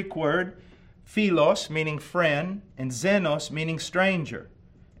from the Greek word philos, meaning friend, and xenos, meaning stranger.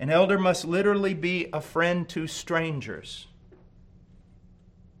 An elder must literally be a friend to strangers.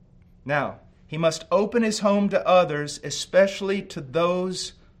 Now, he must open his home to others, especially to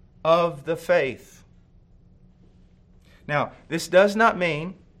those of the faith. Now, this does not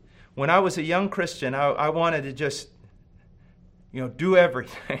mean, when I was a young Christian, I wanted to just, do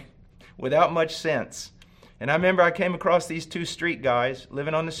everything without much sense. And I remember I came across these 2 street guys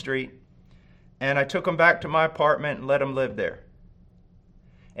living on the street, and I took them back to my apartment and let them live there.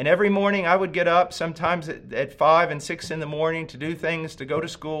 And every morning I would get up, sometimes at 5 and 6 in the morning, to do things, to go to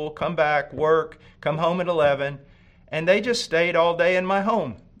school, come back, work, come home at 11, and they just stayed all day in my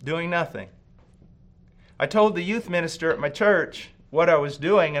home, doing nothing. I told the youth minister at my church what I was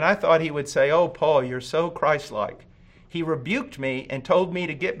doing, and I thought he would say, "Oh, Paul, you're so Christ-like." He rebuked me and told me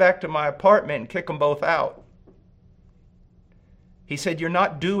to get back to my apartment and kick them both out. He said, "You're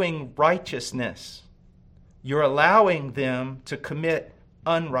not doing righteousness. You're allowing them to commit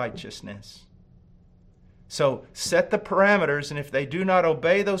unrighteousness. So set the parameters, and if they do not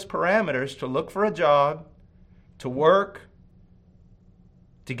obey those parameters, to look for a job, to work,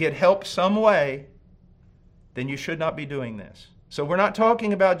 to get help some way, then you should not be doing this." So we're not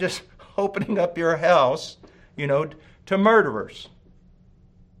talking about just opening up your house, to murderers.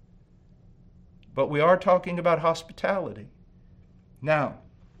 But we are talking about hospitality. Now,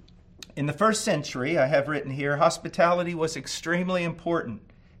 in the first century, I have written here, hospitality was extremely important,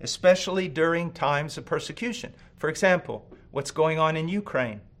 especially during times of persecution. For example, what's going on in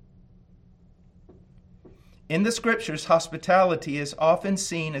Ukraine. In the Scriptures, hospitality is often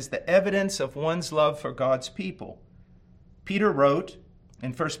seen as the evidence of one's love for God's people. Peter wrote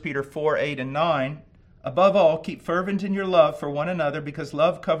in 1 Peter 4:8 and 9, "Above all, keep fervent in your love for one another, because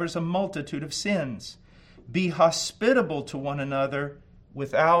love covers a multitude of sins. Be hospitable to one another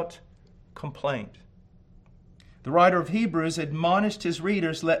without complaint." The writer of Hebrews admonished his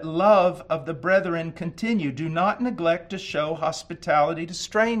readers, "Let love of the brethren continue. Do not neglect to show hospitality to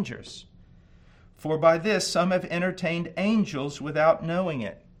strangers. For by this some have entertained angels without knowing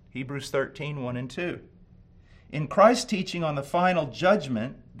it." Hebrews 13:1 and 2. In Christ's teaching on the final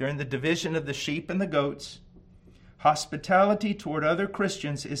judgment, during the division of the sheep and the goats, hospitality toward other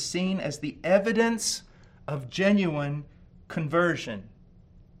Christians is seen as the evidence of genuine conversion.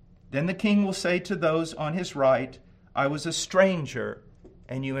 Then the king will say to those on his right, I was a stranger,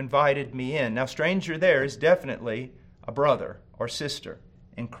 and you invited me in. Now, stranger there is definitely a brother or sister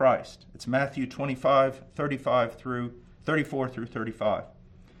in Christ. It's Matthew 25, 34 through 35.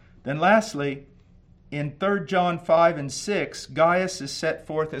 Then lastly, in 3 John 5 and 6, Gaius is set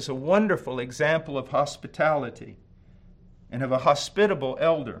forth as a wonderful example of hospitality and of a hospitable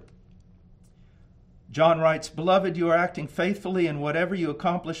elder. John writes, Beloved, you are acting faithfully in whatever you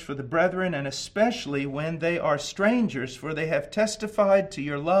accomplish for the brethren, and especially when they are strangers, for they have testified to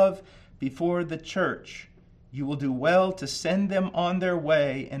your love before the church. You will do well to send them on their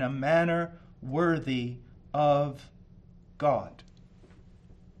way in a manner worthy of God.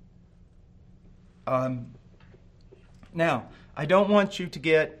 Now, I don't want you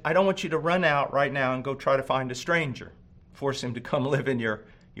to run out right now and go try to find a stranger, force him to come live in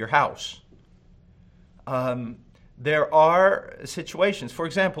your house. There are situations. For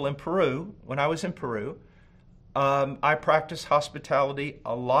example, in Peru, when I was in Peru, I practiced hospitality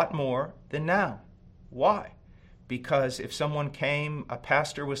a lot more than now. Why? Because if someone came, a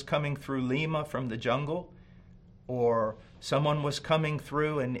pastor was coming through Lima from the jungle, or someone was coming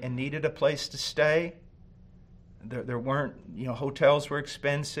through and needed a place to stay, there weren't, hotels were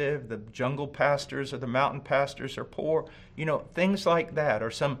expensive, the jungle pastors or the mountain pastors are poor, things like that.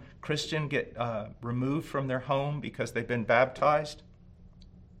 Or some Christian get removed from their home because they've been baptized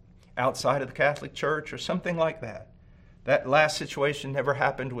outside of the Catholic Church or something like that. That last situation never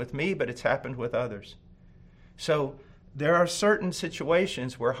happened with me, but it's happened with others. So there are certain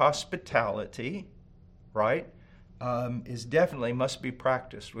situations where hospitality, right, is definitely must be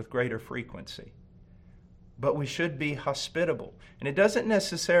practiced with greater frequency. But we should be hospitable. And it doesn't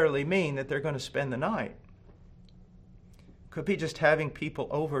necessarily mean that they're going to spend the night. It could be just having people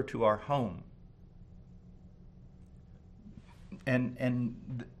over to our home.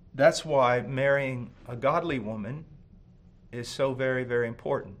 And that's why marrying a godly woman is so very, very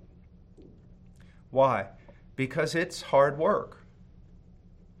important. Why? Because it's hard work.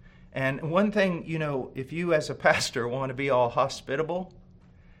 And one thing, if you as a pastor want to be all hospitable,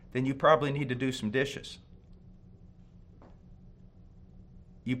 then you probably need to do some dishes.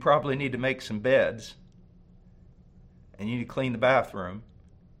 You probably need to make some beds, and you need to clean the bathroom.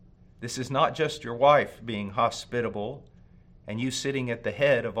 This is not just your wife being hospitable and you sitting at the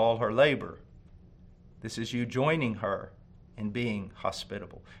head of all her labor. This is you joining her in being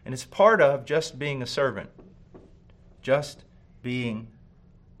hospitable. And it's part of just being a servant. Just being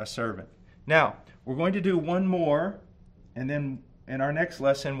a servant. Now, we're going to do one more, and then in our next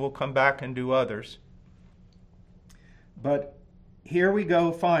lesson we'll come back and do others. But here we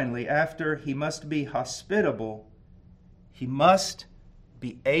go finally. After he must be hospitable, he must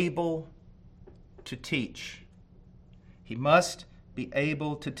be able to teach. He must be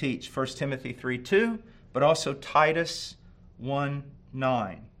able to teach. 1 Timothy 3:2, but also Titus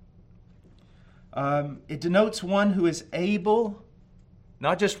 1:9. It denotes one who is able,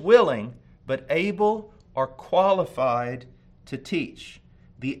 not just willing, but able or qualified to teach.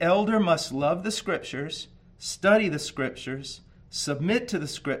 The elder must love the Scriptures, study the Scriptures, submit to the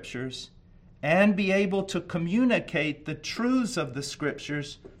Scriptures, and be able to communicate the truths of the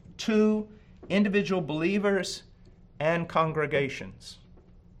Scriptures to individual believers and congregations.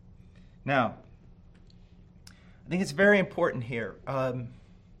 Now, I think it's very important here.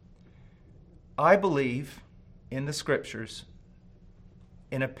 I believe in the Scriptures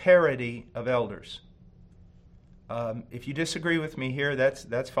in a parity of elders. If you disagree with me here,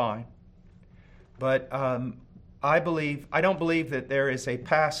 that's fine. But I don't believe that there is a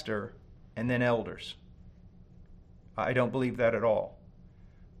pastor and then elders. I don't believe that at all.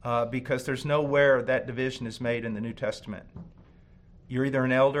 Because there's nowhere that division is made in the New Testament. You're either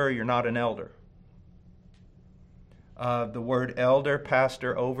an elder or you're not an elder. The word elder,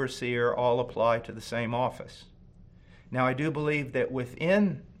 pastor, overseer all apply to the same office. Now, I do believe that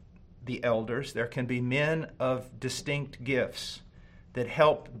within the elders there can be men of distinct gifts that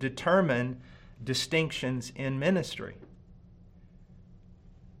help determine distinctions in ministry.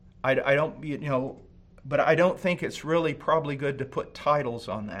 I don't think it's really probably good to put titles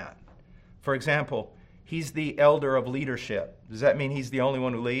on that. For example, he's the elder of leadership. Does that mean he's the only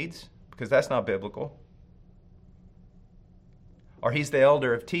one who leads? Because that's not biblical. Or he's the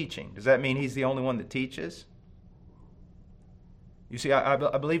elder of teaching. Does that mean he's the only one that teaches? You see, I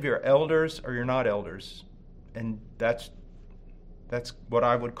believe you're elders or you're not elders. And that's what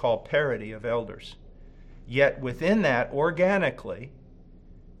I would call parity of elders. Yet within that, organically,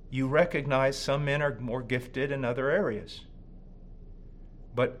 you recognize some men are more gifted in other areas.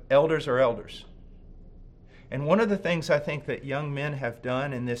 But elders are elders. And one of the things I think that young men have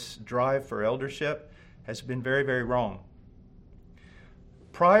done in this drive for eldership has been very, very wrong.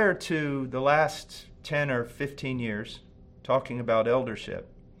 Prior to the last 10 or 15 years, talking about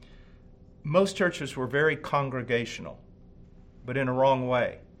eldership, most churches were very congregational, but in a wrong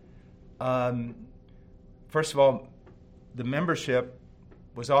way. First of all, the membership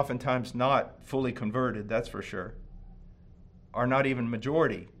was oftentimes not fully converted, that's for sure, or not even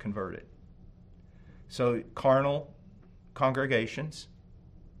majority converted. So carnal congregations,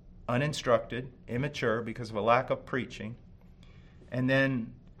 uninstructed, immature because of a lack of preaching, and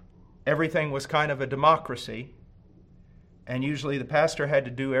then everything was kind of a democracy, and usually the pastor had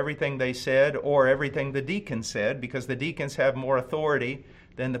to do everything they said or everything the deacon said, because the deacons have more authority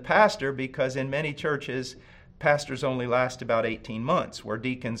than the pastor, because in many churches, pastors only last about 18 months, where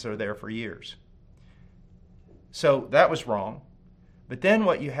deacons are there for years. So that was wrong. But then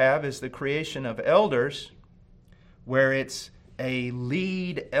what you have is the creation of elders, where it's a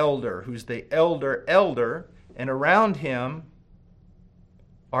lead elder who's the elder, and around him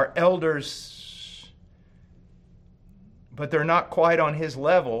are elders, but they're not quite on his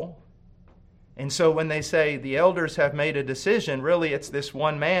level. And so when they say the elders have made a decision, really it's this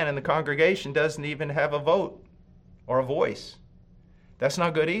one man, and the congregation doesn't even have a vote or a voice. That's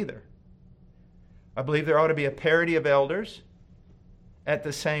not good either. I believe there ought to be a parity of elders. At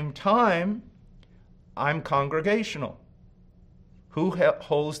the same time, I'm congregational. Who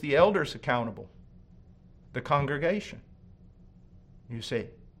holds the elders accountable? The congregation. You see,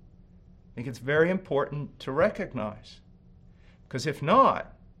 I think it's very important to recognize. Because if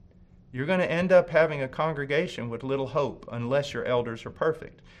not, you're going to end up having a congregation with little hope unless your elders are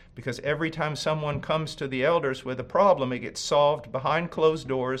perfect. Because every time someone comes to the elders with a problem, it gets solved behind closed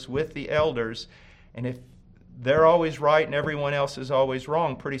doors with the elders. And if they're always right and everyone else is always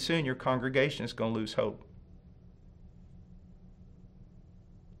wrong, pretty soon your congregation is going to lose hope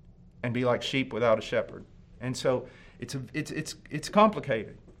and be like sheep without a shepherd. And so it's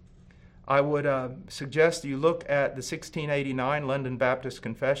complicated. I would suggest you look at the 1689 London Baptist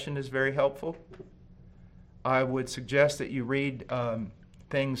Confession is very helpful. I would suggest that you read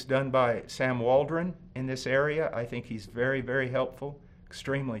things done by Sam Waldron in this area. I think he's very, very helpful,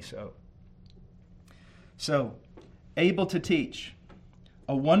 extremely so. So, able to teach.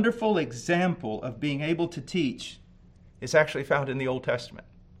 A wonderful example of being able to teach is actually found in the Old Testament.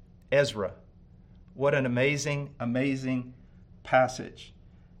 Ezra. What an amazing, amazing passage.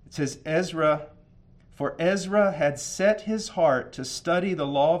 It says, For Ezra had set his heart to study the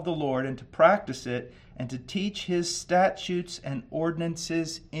law of the Lord and to practice it and to teach his statutes and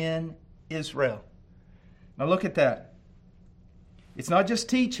ordinances in Israel. Now look at that. It's not just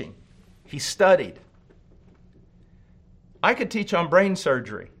teaching. He studied. I could teach on brain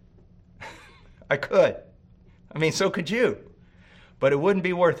surgery. I could. I mean, so could you. But it wouldn't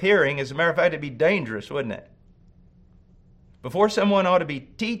be worth hearing. As a matter of fact, it'd be dangerous, wouldn't it? Before someone ought to be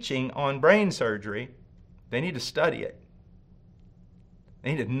teaching on brain surgery, they need to study it.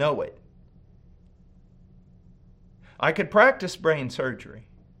 They need to know it. I could practice brain surgery.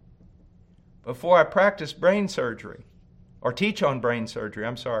 Before I practice brain surgery, or teach on brain surgery,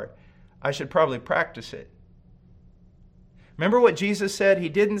 I should probably practice it. Remember what Jesus said? He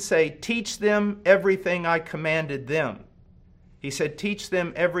didn't say, teach them everything I commanded them. He said, teach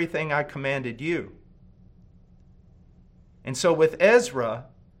them everything I commanded you. And so with Ezra,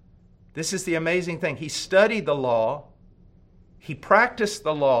 this is the amazing thing. He studied the law. He practiced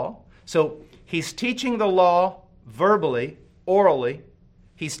the law. So he's teaching the law verbally, orally.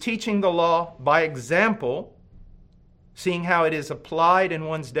 He's teaching the law by example, seeing how it is applied in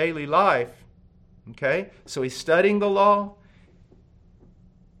one's daily life. Okay? So he's studying the law.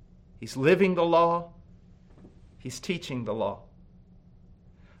 He's living the law. He's teaching the law.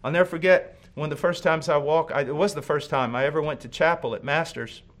 I'll never forget one of the first times it was the first time I ever went to chapel at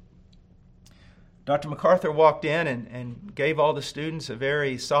Masters. Dr. MacArthur walked in and gave all the students a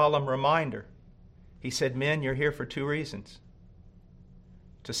very solemn reminder. He said, men, you're here for two reasons.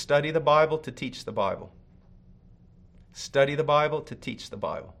 To study the Bible, to teach the Bible. Study the Bible, to teach the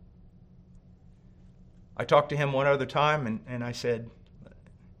Bible. I talked to him one other time and I said,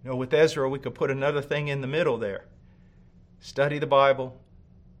 with Ezra, we could put another thing in the middle there. Study the Bible,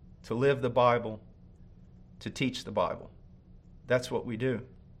 to live the Bible, to teach the Bible. That's what we do.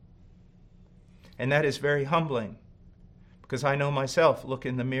 And that is very humbling, because I know myself, look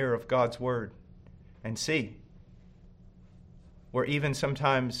in the mirror of God's Word and see where even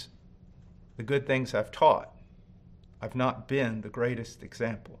sometimes the good things I've taught, I've not been the greatest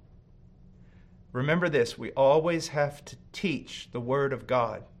example. Remember this, we always have to teach the Word of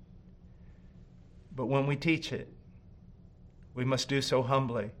God. But when we teach it, we must do so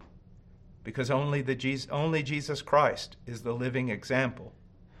humbly, because only Jesus Christ is the living example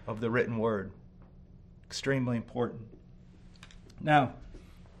of the written word. Extremely important. Now,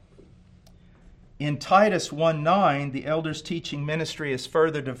 in Titus 1:9, the elder's teaching ministry is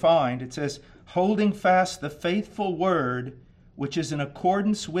further defined. It says, holding fast the faithful word, which is in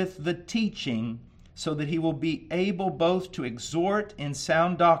accordance with the teaching, so that he will be able both to exhort in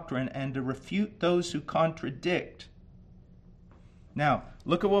sound doctrine and to refute those who contradict. Now,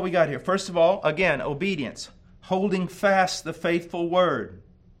 look at what we got here. First of all, again, obedience. Holding fast the faithful word.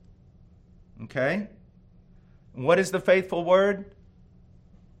 Okay? What is the faithful word?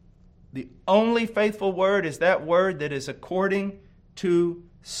 The only faithful word is that word that is according to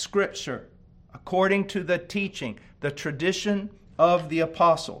Scripture, according to the teaching, the tradition of the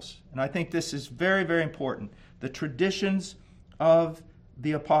apostles. And I think this is very, very important. The traditions of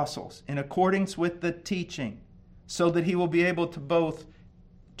the apostles, in accordance with the teaching, so that he will be able to both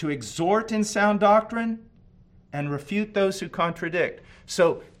to exhort in sound doctrine and refute those who contradict.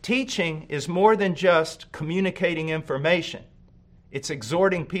 So teaching is more than just communicating information. It's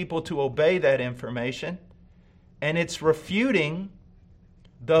exhorting people to obey that information, and it's refuting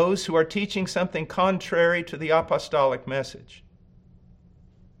those who are teaching something contrary to the apostolic message.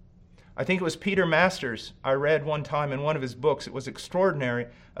 I think it was Peter Masters I read one time in one of his books. It was extraordinary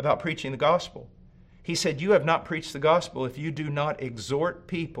about preaching the gospel. He said, you have not preached the gospel if you do not exhort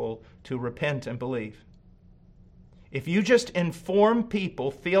people to repent and believe. If you just inform people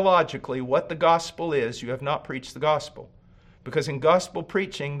theologically what the gospel is, you have not preached the gospel. Because in gospel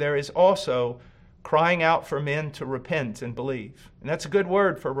preaching, there is also crying out for men to repent and believe. And that's a good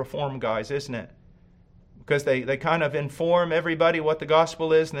word for reform guys, isn't it? Because they kind of inform everybody what the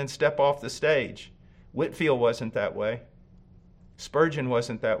gospel is and then step off the stage. Whitefield wasn't that way. Spurgeon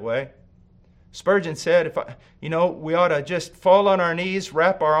wasn't that way. Spurgeon said, we ought to just fall on our knees,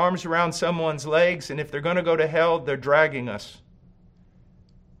 wrap our arms around someone's legs, and if they're going to go to hell, they're dragging us.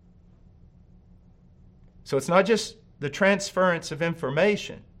 So it's not just the transference of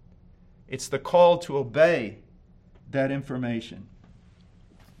information. It's the call to obey that information.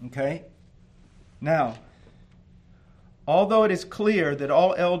 Okay? Now, although it is clear that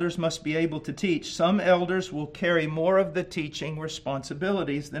all elders must be able to teach, some elders will carry more of the teaching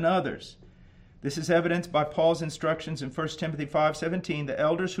responsibilities than others. This is evidenced by Paul's instructions in 1 Timothy 5:17. The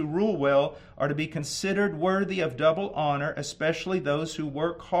elders who rule well are to be considered worthy of double honor, especially those who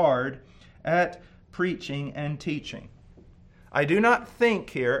work hard at preaching and teaching. I do not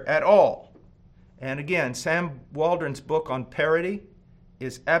think here at all, and again, Sam Waldron's book on parity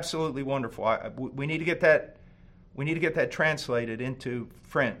is absolutely wonderful. We need to get that translated into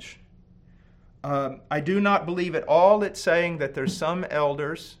French. I do not believe at all it's saying that there's some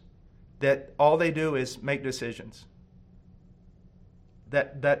elders that all they do is make decisions.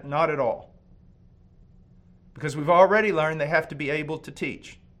 That not at all. Because we've already learned they have to be able to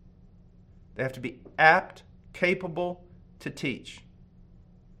teach. They have to be apt, capable to teach.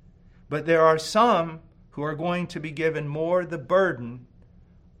 But there are some who are going to be given more the burden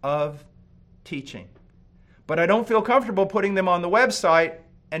of teaching. But I don't feel comfortable putting them on the website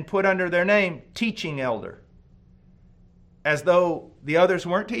and put under their name teaching elder, as though the others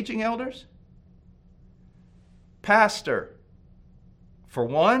weren't teaching elders. Pastor for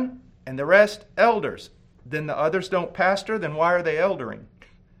one, and the rest elders. Then the others don't pastor, then why are they eldering?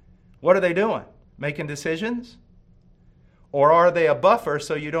 What are they doing? Making decisions? Or are they a buffer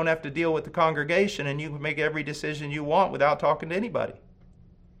so you don't have to deal with the congregation and you can make every decision you want without talking to anybody?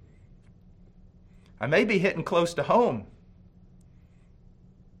 I may be hitting close to home.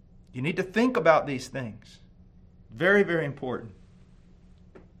 You need to think about these things. Very, very important.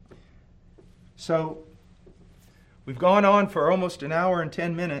 So, we've gone on for almost an hour and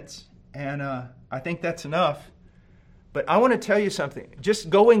 10 minutes, and I think that's enough. But I want to tell you something. Just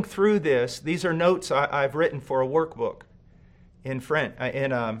going through this, these are notes I've written for a workbook in French.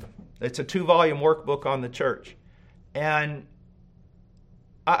 It's a 2-volume workbook on the church. And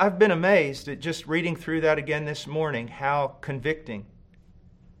I've been amazed at just reading through that again this morning, how convicting,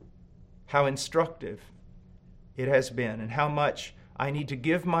 how instructive it has been, and how much I need to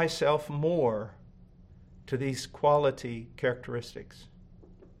give myself more to these quality characteristics.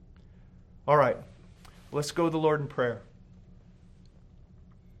 All right, let's go to the Lord in prayer.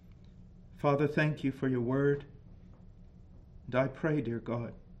 Father, thank you for your word. And I pray, dear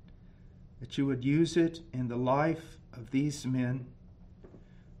God, that you would use it in the life of these men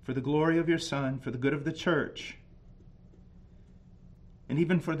for the glory of your Son, for the good of the church, and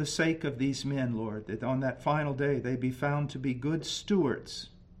even for the sake of these men, Lord, that on that final day they be found to be good stewards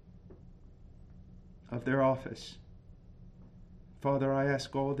of their office. Father, I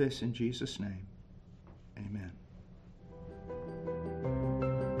ask all this in Jesus' name. Amen.